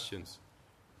questions: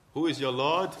 who is your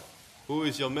Lord, who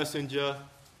is your messenger,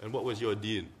 and what was your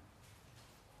deen?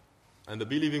 And the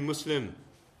believing Muslim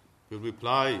will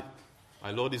reply, my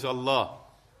Lord is Allah,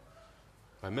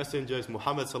 my messenger is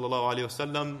Muhammad sallallahu alaihi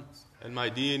wasallam, and my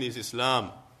deen is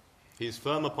Islam. He is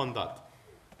firm upon that.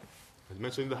 As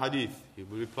mentioned in the hadith, he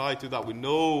will reply to that with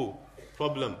no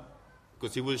problem,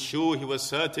 because he was sure, he was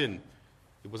certain,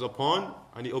 he was upon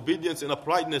obedience and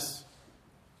uprightness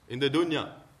in the dunya.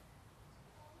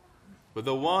 But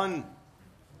the one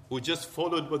who just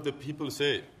followed what the people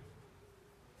say,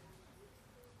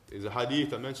 there's a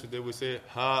hadith I mentioned, they will say,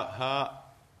 ha.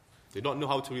 They don't know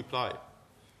how to reply.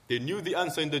 They knew the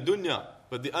answer in the dunya,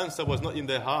 but the answer was not in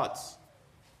their hearts.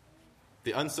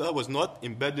 The answer was not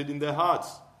embedded in their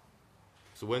hearts.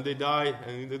 So when they die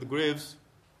and in the graves,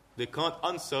 they can't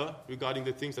answer regarding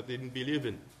the things that they didn't believe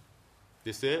in.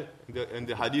 They say, and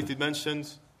the hadith it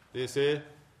mentions, they say,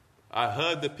 I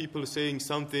heard the people saying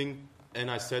something and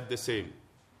I said the same.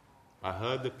 I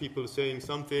heard the people saying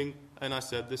something and I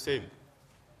said the same.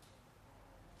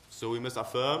 So we must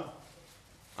affirm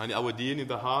our deen in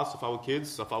the hearts of our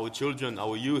kids, of our children,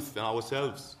 our youth, and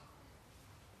ourselves,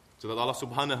 so that Allah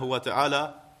subhanahu wa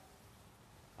ta'ala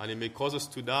may cause us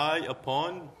to die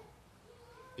upon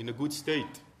in a good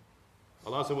state.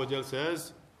 Allah subhanahu wa ta'ala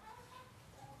says,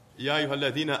 يا أيها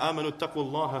الذين آمنوا اتقوا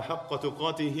الله حق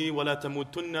تقاته ولا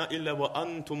تموتن إلا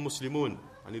وأنتم مسلمون.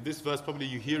 And in this verse probably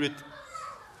you hear it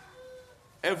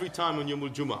every time on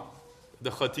Yawmul Jummah. The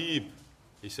Khatib,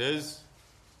 he says,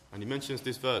 and he mentions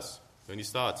this verse when he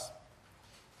starts.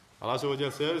 Allah subhanahu wa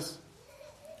ta'ala says,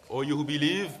 O you who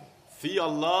believe, fear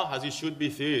Allah as He should be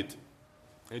feared,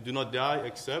 and do not die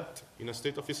except in a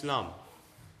state of Islam.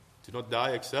 Do not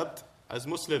die except as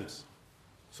Muslims.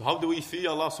 So how do we fear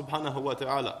Allah subhanahu wa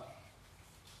ta'ala?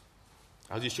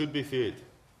 As He should be feared.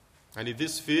 And if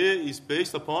this fear is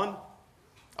based upon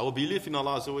our belief in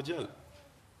Allah Azza wa Jal.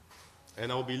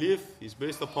 And our belief is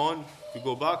based upon, if we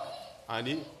go back,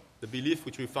 the belief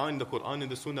which we find in the Quran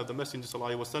and the Sunnah of the Messenger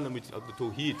sallallahu alaihi wasallam, which is the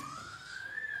Tawheed,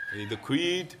 and the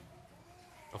creed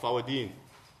of our deen.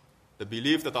 The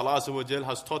belief that Allah Azza wa Jal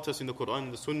has taught us in the Quran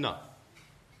and the Sunnah.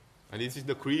 And this is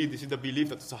the creed, this is the belief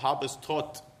that the Sahabas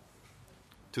taught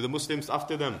to the Muslims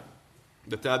after them,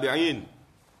 the Tabi'een.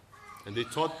 And they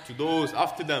taught to those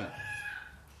after them.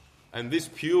 And this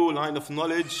pure line of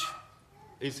knowledge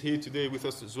is here today with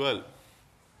us as well.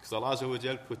 Because Allah Azza wa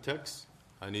Jal protects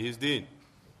and His deen,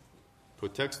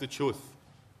 protects the truth.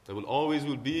 There will always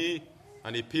be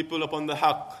any people upon the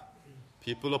haqq,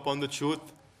 people upon the truth,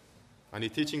 and He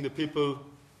teaching the people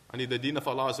and the deen of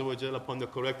Allah Azza wa Jal upon the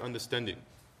correct understanding.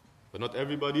 But not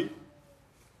everybody,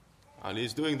 and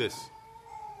He's doing this.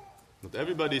 Not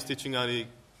everybody is teaching the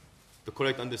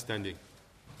correct understanding.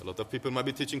 A lot of people might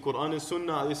be teaching Quran and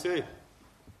Sunnah, they say.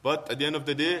 But at the end of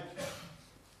the day,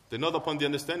 they're not upon the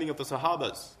understanding of the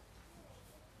Sahabas.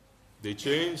 They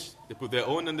change, they put their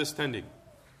own understanding.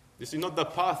 This is not the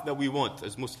path that we want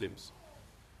as Muslims.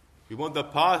 We want the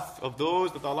path of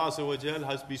those that Allah Azza wa Jal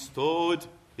has bestowed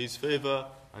His favor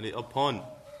and upon.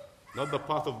 Not the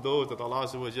path of those that Allah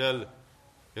Azza wa Jal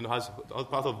has, not the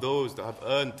path of those that have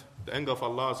earned the anger of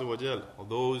Allah Azza wa Jal, or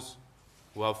those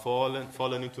who have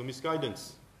fallen into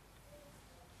misguidance.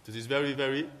 This is very,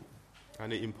 very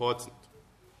important.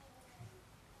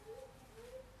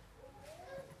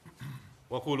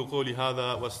 وأقول قولي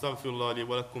هذا وأستغفر الله لي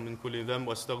ولكم من كل ذنب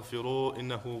واستغفروه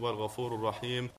إنه هو الغفور الرحيم